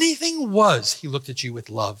anything was, he looked at you with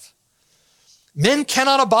love. Men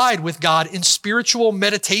cannot abide with God in spiritual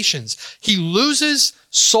meditations. He loses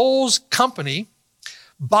souls' company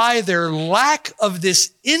by their lack of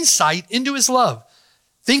this insight into his love.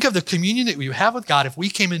 Think of the communion that we have with God if we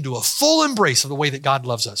came into a full embrace of the way that God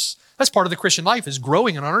loves us. That's part of the Christian life, is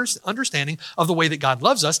growing in our understanding of the way that God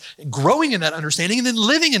loves us, growing in that understanding, and then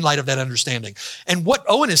living in light of that understanding. And what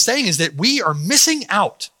Owen is saying is that we are missing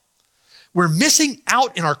out. We're missing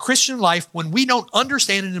out in our Christian life when we don't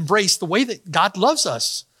understand and embrace the way that God loves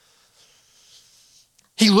us.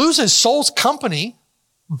 He loses souls' company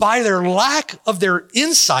by their lack of their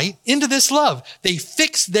insight into this love. They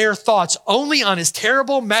fix their thoughts only on his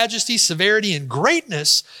terrible majesty, severity, and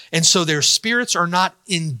greatness, and so their spirits are not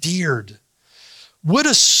endeared. Would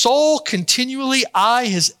a soul continually eye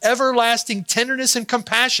his everlasting tenderness and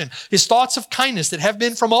compassion, his thoughts of kindness that have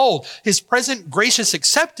been from old, his present gracious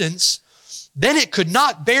acceptance, then it could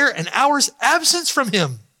not bear an hour's absence from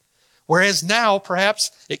him, whereas now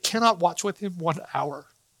perhaps it cannot watch with him 1 hour.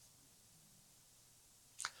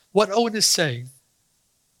 What Owen is saying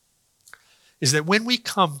is that when we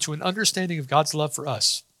come to an understanding of God's love for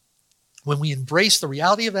us, when we embrace the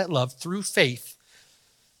reality of that love through faith,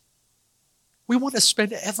 we want to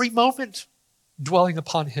spend every moment dwelling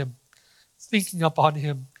upon him, thinking upon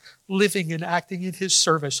him, living and acting in his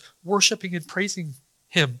service, worshiping and praising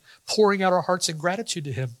him, pouring out our hearts in gratitude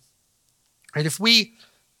to him. And if we,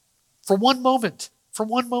 for one moment,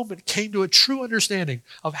 came to a true understanding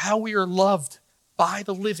of how we are loved by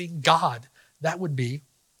the living God, that would be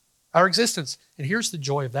our existence. And here's the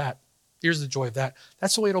joy of that.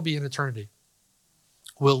 That's the way it'll be in eternity.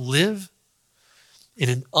 We'll live in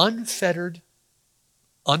an unfettered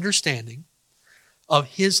understanding of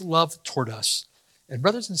his love toward us. And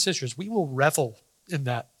brothers and sisters, we will revel in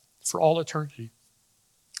that for all eternity.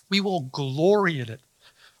 We will glory in it.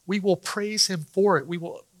 We will praise him for it. We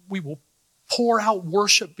will pour out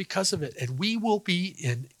worship because of it. And we will be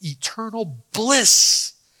in eternal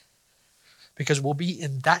bliss because we'll be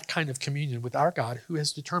in that kind of communion with our God who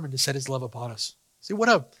has determined to set his love upon us. See,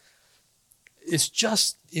 it's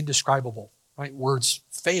just indescribable, right? Words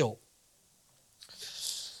fail.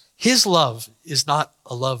 His love is not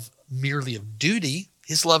a love merely of duty.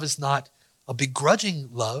 His love is not a begrudging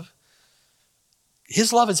love.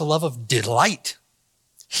 His love is a love of delight.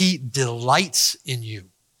 He delights in you.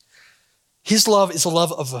 His love is a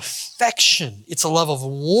love of affection. It's a love of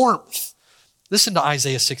warmth. Listen to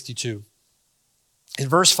Isaiah 62. In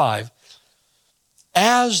verse 5,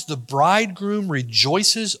 as the bridegroom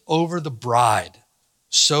rejoices over the bride,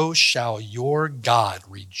 so shall your God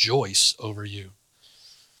rejoice over you.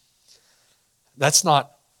 That's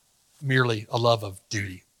not merely a love of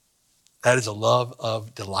duty. That is a love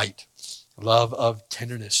of delight, a love of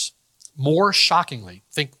tenderness. More shockingly,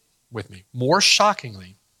 think with me,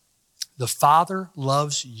 the Father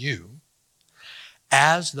loves you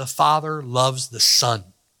as the Father loves the Son.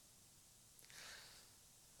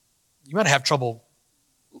 You might have trouble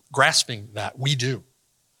grasping that. We do.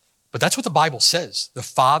 But that's what the Bible says. The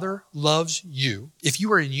Father loves you. If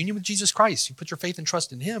you are in union with Jesus Christ, you put your faith and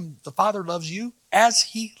trust in him, the Father loves you as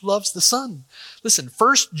he loves the Son. Listen,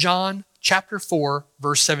 1 John chapter 4,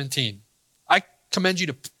 verse 17. I commend you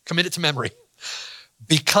to commit it to memory.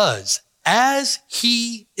 Because as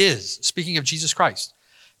he is, speaking of Jesus Christ,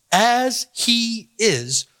 as he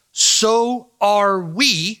is, so are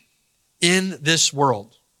we in this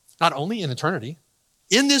world. Not only in eternity,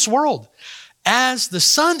 in this world. As the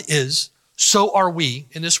Son is, so are we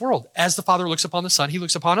in this world. As the Father looks upon the Son, he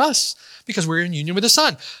looks upon us because we're in union with the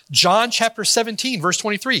Son. John chapter 17, verse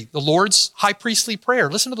 23, the Lord's high priestly prayer.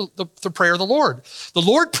 Listen to the prayer of the Lord. The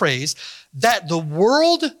Lord prays that the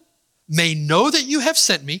world may know that you have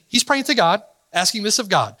sent me. He's praying to God, asking this of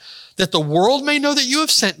God, that the world may know that you have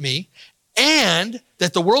sent me, and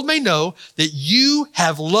that the world may know that you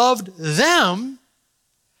have loved them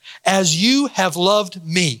as you have loved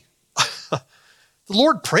me. The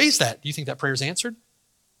Lord prays that. Do you think that prayer is answered?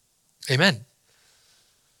 Amen.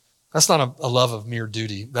 That's not a love of mere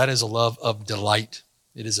duty. That is a love of delight.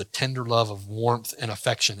 It is a tender love of warmth and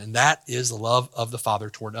affection. And that is the love of the Father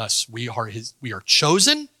toward us. We are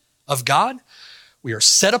chosen of God. We are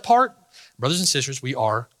set apart. Brothers and sisters, we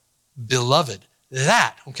are beloved.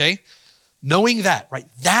 That, okay? Knowing that, right?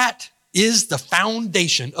 That is the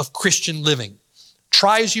foundation of Christian living.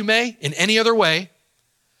 Try as you may in any other way,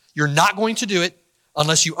 you're not going to do it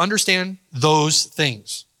unless you understand those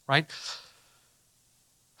things, right?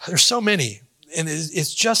 There's so many, and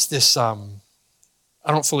it's just this, I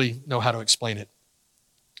don't fully know how to explain it.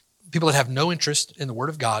 People that have no interest in the Word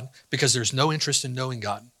of God because there's no interest in knowing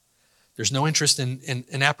God. There's no interest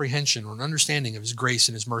in apprehension or an understanding of his grace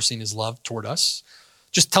and his mercy and his love toward us.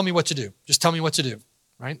 Just tell me what to do. Just tell me what to do,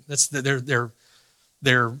 right? That's their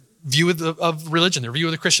view of religion, their view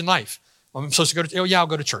of the Christian life. I'm supposed to go to, I'll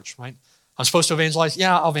go to church, right? I'm supposed to evangelize.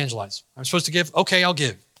 Yeah, I'll evangelize. I'm supposed to give. Okay, I'll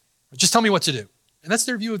give. Just tell me what to do. And that's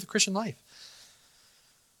their view of the Christian life.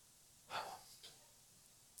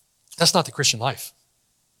 That's not the Christian life.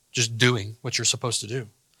 Just doing what you're supposed to do.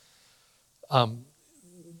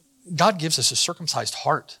 God gives us a circumcised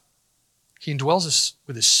heart. He indwells us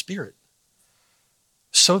with his Spirit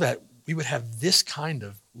so that we would have this kind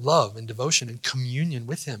of love and devotion and communion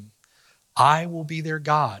with him. I will be their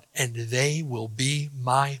God and they will be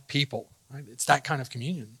my people. Right? It's that kind of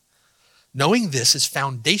communion. Knowing this is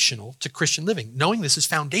foundational to Christian living. Knowing this is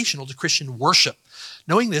foundational to Christian worship.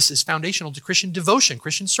 Knowing this is foundational to Christian devotion,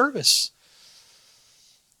 Christian service.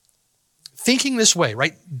 Thinking this way,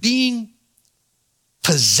 right? Being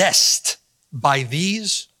possessed by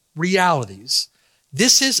these realities.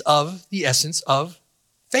 This is of the essence of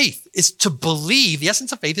faith. It's to believe. The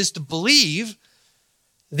essence of faith is to believe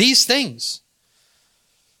these things.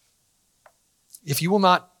 If you will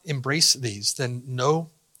not embrace these, then no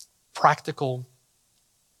practical,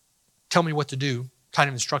 tell me what to do kind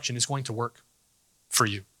of instruction is going to work for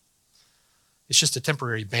you. It's just a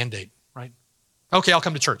temporary Band-Aid, right? Okay, I'll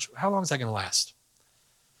come to church. How long is that going to last?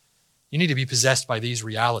 You need to be possessed by these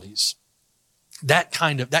realities. That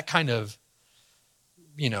kind of,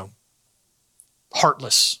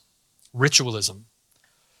 heartless ritualism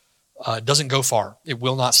doesn't go far. It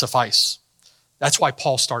will not suffice. That's why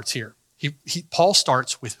Paul starts here. Paul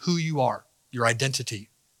starts with who you are, your identity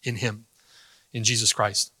in him, in Jesus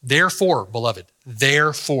Christ. Therefore, beloved,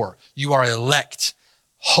 therefore, you are elect,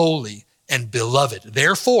 holy, and beloved.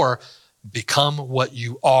 Therefore, become what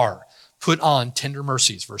you are. Put on tender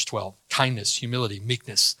mercies, verse 12, kindness, humility,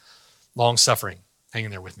 meekness, long-suffering. Hang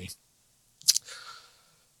in there with me.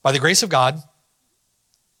 By the grace of God,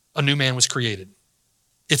 a new man was created.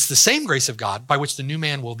 It's the same grace of God by which the new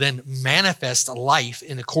man will then manifest life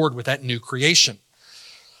in accord with that new creation.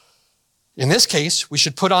 In this case, we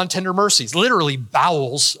should put on tender mercies, literally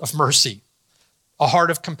bowels of mercy, a heart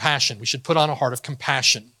of compassion. We should put on a heart of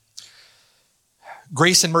compassion.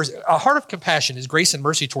 Grace and mercy. A heart of compassion is grace and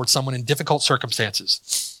mercy towards someone in difficult circumstances.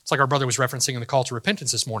 It's like our brother was referencing in the call to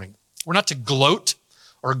repentance this morning. We're not to gloat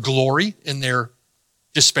or glory in their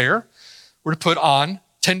despair. We're to put on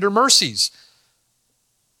tender mercies.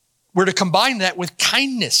 We're to combine that with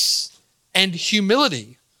kindness and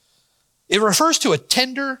humility. It refers to a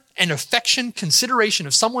tender and affectionate consideration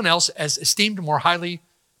of someone else as esteemed more highly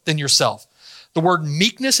than yourself. The word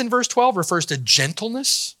meekness in verse 12 refers to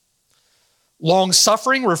gentleness.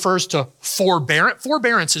 Long-suffering refers to forbearance.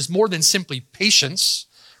 Forbearance is more than simply patience,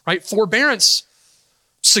 right? Forbearance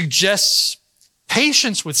suggests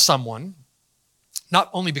patience with someone, not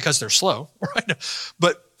only because they're slow, right?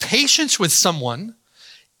 But patience with someone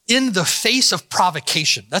in the face of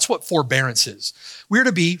provocation. That's what forbearance is. We're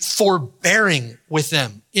to be forbearing with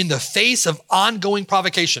them in the face of ongoing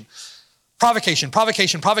provocation. Provocation.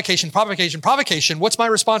 What's my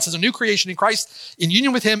response as a new creation in Christ, in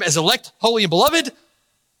union with him as elect, holy, and beloved?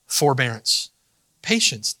 Forbearance,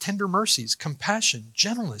 patience, tender mercies, compassion,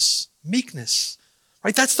 gentleness, meekness,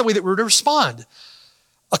 right? That's the way that we're to respond.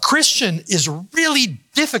 A Christian is really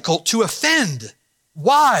difficult to offend.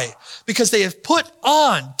 Why? Because they have put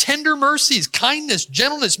on tender mercies, kindness,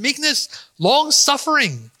 gentleness, meekness,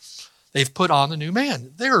 long-suffering. They've put on the new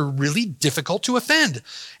man. They're really difficult to offend.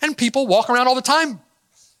 And people walk around all the time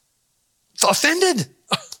offended.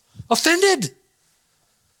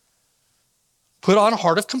 Put on a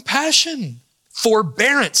heart of compassion,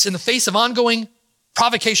 forbearance in the face of ongoing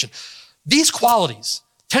provocation. These qualities,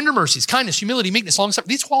 tender mercies, kindness, humility, meekness, long-suffering,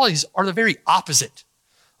 these qualities are the very opposite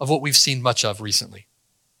of what we've seen much of recently.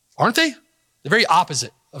 Aren't they? The very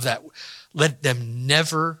opposite of that. Let them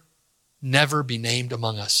never be named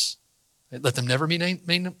among us. Let them never be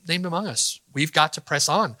named among us. We've got to press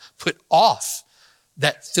on, put off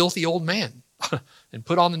that filthy old man and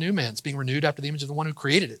put on the new man. It's being renewed after the image of the one who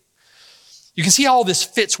created it. You can see how all this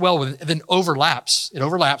fits well with, and then overlaps. It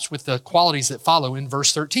overlaps with the qualities that follow in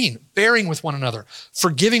verse 13. Bearing with one another,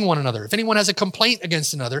 forgiving one another. If anyone has a complaint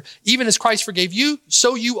against another, even as Christ forgave you,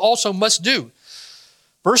 so you also must do.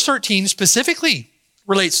 Verse 13 specifically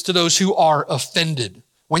relates to those who are offended.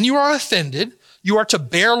 When you are offended, you are to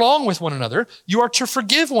bear long with one another. You are to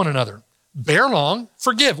forgive one another. Bear long,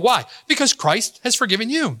 forgive. Why? Because Christ has forgiven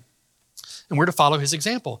you. And we're to follow his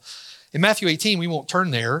example. In Matthew 18, we won't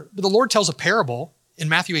turn there, but the Lord tells a parable in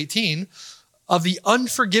Matthew 18 of the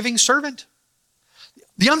unforgiving servant.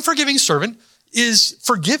 The unforgiving servant is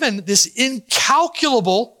forgiven this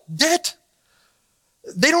incalculable debt.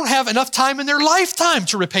 They don't have enough time in their lifetime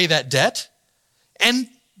to repay that debt. And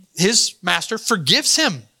his master forgives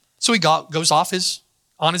him. So he goes off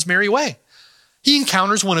on his merry way. He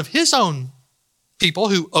encounters one of his own people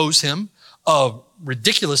who owes him a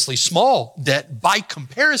ridiculously small debt by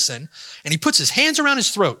comparison, and he puts his hands around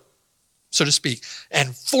his throat, so to speak,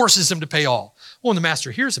 and forces him to pay all. Well, when the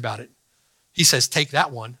master hears about it, he says, take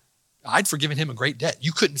that one. I'd forgiven him a great debt.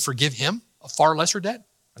 You couldn't forgive him a far lesser debt?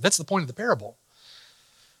 That's the point of the parable.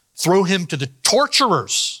 Throw him to the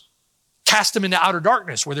torturers. Cast him into outer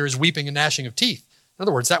darkness where there is weeping and gnashing of teeth. In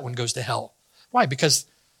other words, that one goes to hell. Why? Because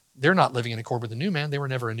they're not living in accord with the new man. They were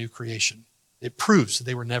never a new creation. It proves that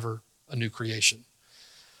they were never a new creation.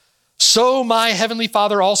 So my heavenly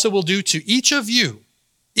Father also will do to each of you,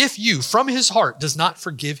 if you from his heart does not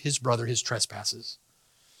forgive his brother his trespasses.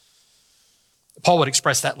 Paul would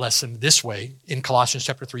express that lesson this way in Colossians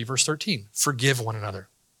chapter 3, verse 13. Forgive one another.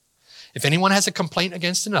 If anyone has a complaint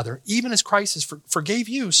against another, even as Christ has forgave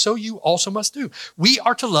you, so you also must do. We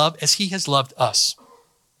are to love as he has loved us.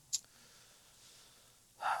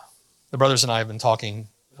 The brothers and I have been talking,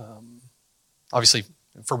 obviously,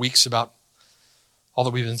 for weeks about all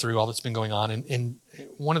that we've been through, all that's been going on. And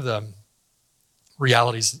one of the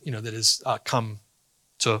realities, that has come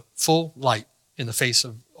to full light in the face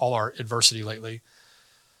of all our adversity lately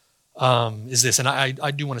is this. And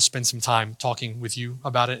I do want to spend some time talking with you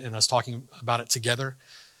about it and us talking about it together.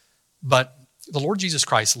 But the Lord Jesus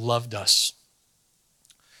Christ loved us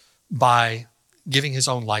by giving his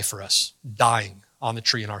own life for us, dying on the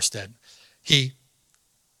tree in our stead. He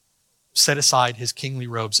set aside his kingly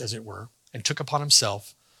robes, as it were, and took upon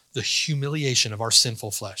himself the humiliation of our sinful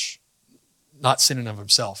flesh. Not sin in of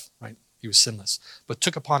himself, right? He was sinless, but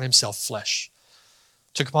took upon himself flesh.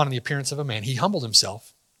 Took upon the appearance of a man. He humbled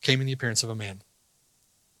himself, came in the appearance of a man.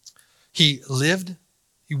 He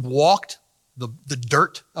walked the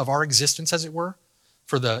dirt of our existence, as it were,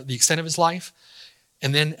 for the extent of his life.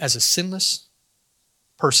 And then as a sinless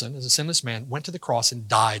person, as a sinless man, went to the cross and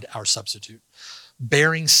died our substitute,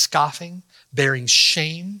 bearing scoffing, bearing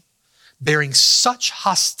shame, bearing such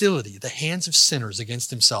hostility at the hands of sinners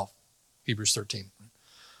against himself. Hebrews 13.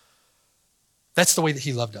 That's the way that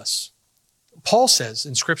he loved us. Paul says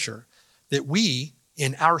in Scripture that we,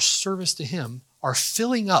 in our service to him, are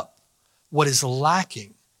filling up what is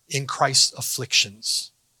lacking in Christ's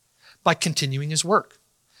afflictions by continuing his work.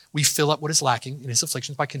 We fill up what is lacking in his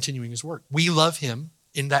afflictions by continuing his work. We love him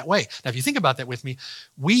in that way. Now, if you think about that with me,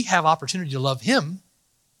 we have opportunity to love him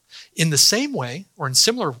in the same way or in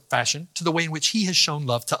similar fashion to the way in which he has shown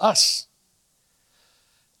love to us.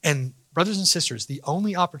 And brothers and sisters, the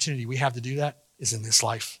only opportunity we have to do that is in this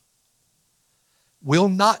life. We'll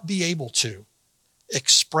not be able to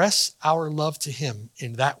express our love to him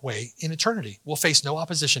in that way in eternity. We'll face no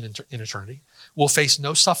opposition in eternity. We'll face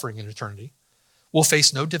no suffering in eternity. We'll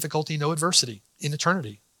face no difficulty, no adversity in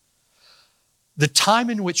eternity. The time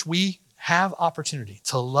in which we have opportunity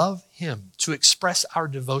to love him, to express our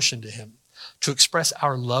devotion to him, to express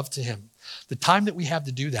our love to him, the time that we have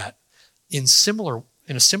to do that in a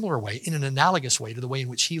similar way, in an analogous way to the way in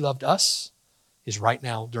which he loved us, is right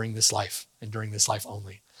now during this life and during this life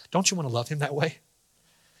only. Don't you want to love him that way?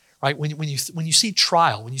 Right? When you see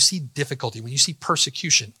trial, when you see difficulty, when you see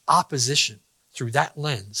persecution, opposition through that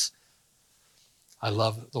lens, I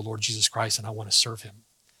love the Lord Jesus Christ and I want to serve him.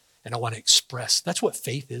 And I want to express. That's what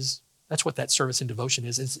faith is. That's what that service and devotion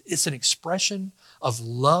is. It's an expression of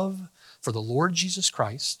love for the Lord Jesus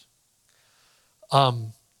Christ.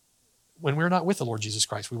 When we're not with the Lord Jesus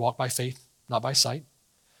Christ, we walk by faith, not by sight.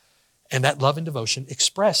 And that love and devotion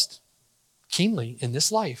expressed keenly in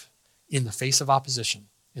this life, in the face of opposition,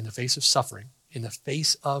 in the face of suffering, in the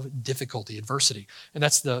face of difficulty, adversity. And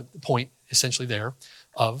that's the point essentially there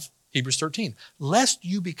of Hebrews 13. Lest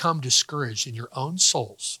you become discouraged in your own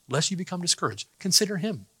souls, lest you become discouraged, consider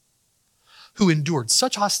him who endured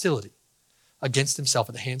such hostility against himself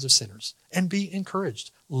at the hands of sinners, and be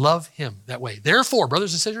encouraged. Love him that way. Therefore,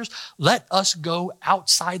 brothers and sisters, let us go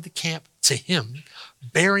outside the camp to him,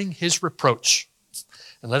 bearing his reproach.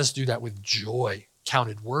 And let us do that with joy,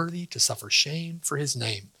 counted worthy to suffer shame for his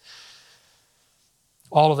name.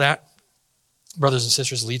 All of that, brothers and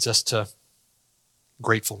sisters, leads us to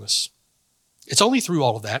gratefulness. It's only through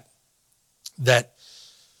all of that that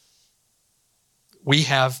we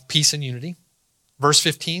have peace and unity. Verse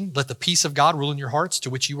 15, let the peace of God rule in your hearts,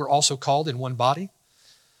 to which you were also called in one body.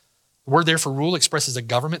 The word there for rule expresses a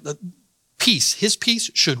government. The peace, his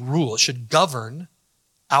peace should rule, it should govern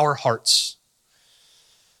our hearts.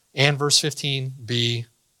 And verse 15, be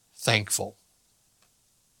thankful.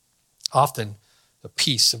 Often, the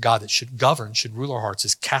peace of God that should govern, should rule our hearts,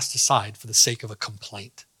 is cast aside for the sake of a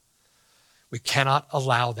complaint. We cannot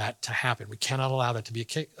allow that to happen. We cannot allow that to be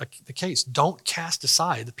the case. Don't cast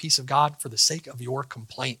aside the peace of God for the sake of your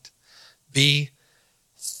complaint. Be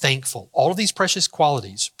thankful. All of these precious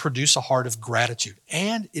qualities produce a heart of gratitude,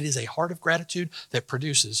 and it is a heart of gratitude that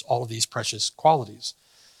produces all of these precious qualities.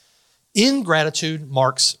 Ingratitude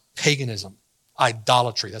marks paganism,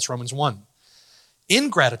 idolatry. That's Romans 1.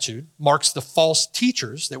 Ingratitude marks the false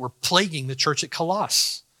teachers that were plaguing the church at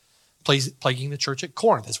Colossus, plaguing the church at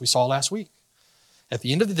Corinth, as we saw last week. At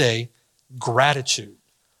the end of the day, gratitude,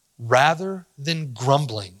 rather than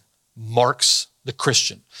grumbling, marks the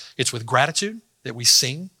Christian. It's with gratitude that we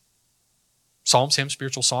sing psalms, hymns,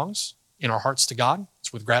 spiritual songs in our hearts to God.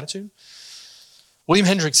 It's with gratitude. William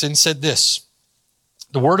Hendrickson said this: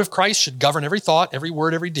 the word of Christ should govern every thought, every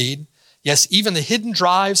word, every deed. Yes, even the hidden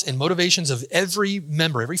drives and motivations of every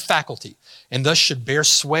member, every faculty, and thus should bear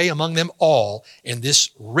sway among them all, and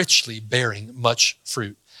this richly bearing much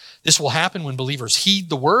fruit. This will happen when believers heed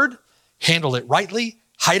the word, handle it rightly,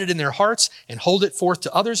 hide it in their hearts, and hold it forth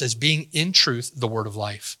to others as being in truth the word of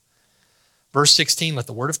life. Verse 16, let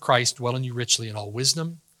the word of Christ dwell in you richly in all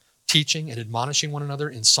wisdom, teaching and admonishing one another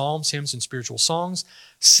in psalms, hymns, and spiritual songs,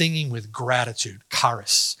 singing with gratitude,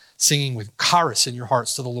 charis, singing with charis in your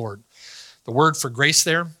hearts to the Lord. The word for grace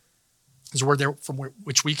there is a word there from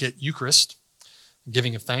which we get Eucharist,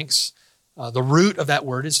 giving of thanks. The root of that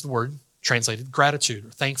word is the word translated gratitude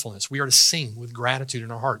or thankfulness. We are to sing with gratitude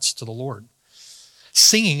in our hearts to the Lord.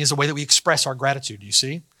 Singing is a way that we express our gratitude, you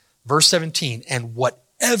see. Verse 17, and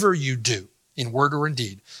whatever you do, in word or in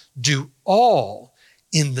deed, do all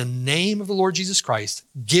in the name of the Lord Jesus Christ,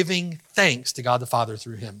 giving thanks to God the Father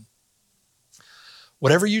through him.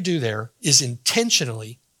 Whatever you do there is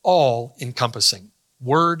intentionally all-encompassing,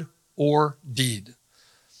 word or deed.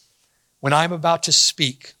 When I'm about to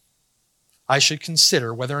speak, I should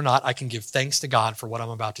consider whether or not I can give thanks to God for what I'm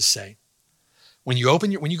about to say. When you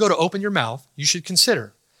go to open your mouth, you should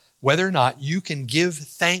consider whether or not you can give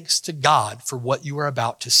thanks to God for what you are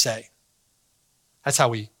about to say. That's how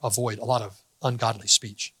we avoid a lot of ungodly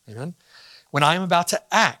speech. Amen? When I am about to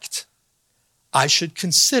act, I should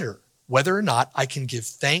consider whether or not I can give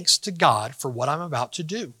thanks to God for what I'm about to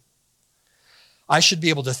do. I should be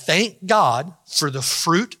able to thank God for the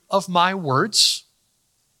fruit of my words.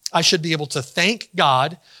 I should be able to thank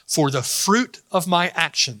God for the fruit of my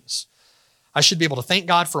actions. I should be able to thank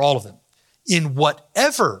God for all of them. In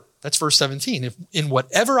whatever, that's verse 17, in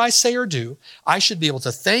whatever I say or do, I should be able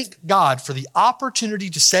to thank God for the opportunity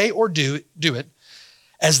to say or do it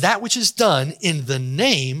as that which is done in the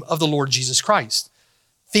name of the Lord Jesus Christ.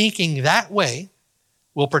 Thinking that way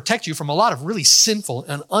will protect you from a lot of really sinful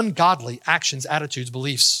and ungodly actions, attitudes,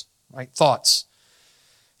 beliefs, right? Thoughts.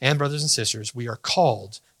 And brothers and sisters, we are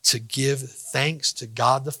called to give thanks to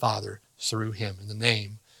God the Father through him in the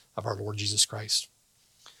name of our Lord Jesus Christ.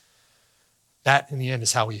 That, in the end,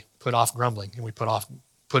 is how we put off grumbling and we put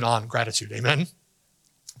on gratitude. Amen?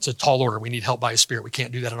 It's a tall order. We need help by his Spirit. We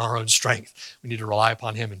can't do that in our own strength. We need to rely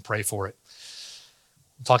upon him and pray for it.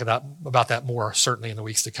 We'll talk about that more certainly in the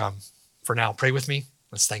weeks to come. For now, pray with me.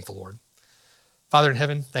 Let's thank the Lord. Father in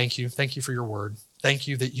heaven, thank you. Thank you for your word. Thank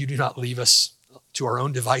you that you do not leave us to our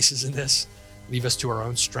own devices in this. Leave us to our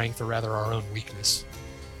own strength, or rather our own weakness.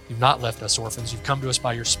 You've not left us orphans. You've come to us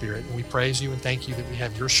by your Spirit, and we praise you and thank you that we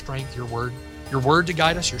have your strength, your word to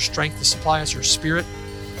guide us, your strength to supply us, your Spirit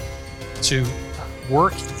to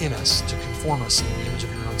work in us, to conform us in the image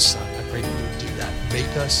of your own Son. I pray that you would do that.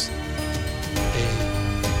 Make us an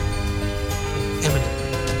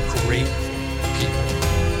eminently grateful people.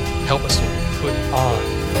 Help us to put on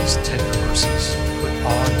these tender mercies, put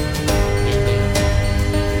on new man,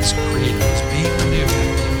 this created, this being renewed in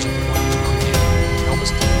the image of the one who created. Help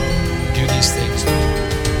us to do these things,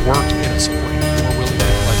 work in us according to your will and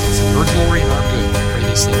your pleasure, for your glory and our good. We pray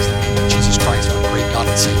these things in the name of Jesus Christ, our great God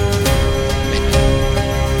and Savior. Amen.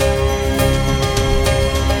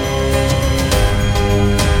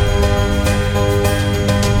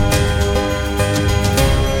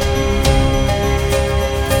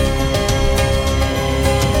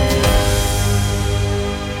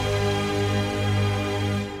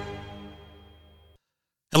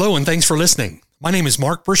 Hello, and thanks for listening. My name is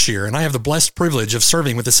Mark Brashear, and I have the blessed privilege of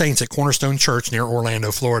serving with the saints at Cornerstone Church near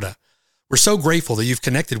Orlando, Florida. We're so grateful that you've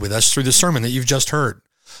connected with us through the sermon that you've just heard.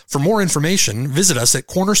 For more information, visit us at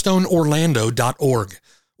cornerstoneorlando.org.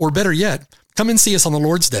 Or better yet, come and see us on the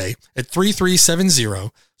Lord's Day at 3370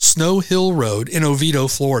 Snow Hill Road in Oviedo,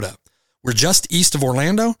 Florida. We're just east of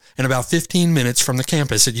Orlando and about 15 minutes from the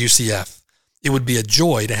campus at UCF. It would be a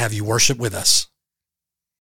joy to have you worship with us.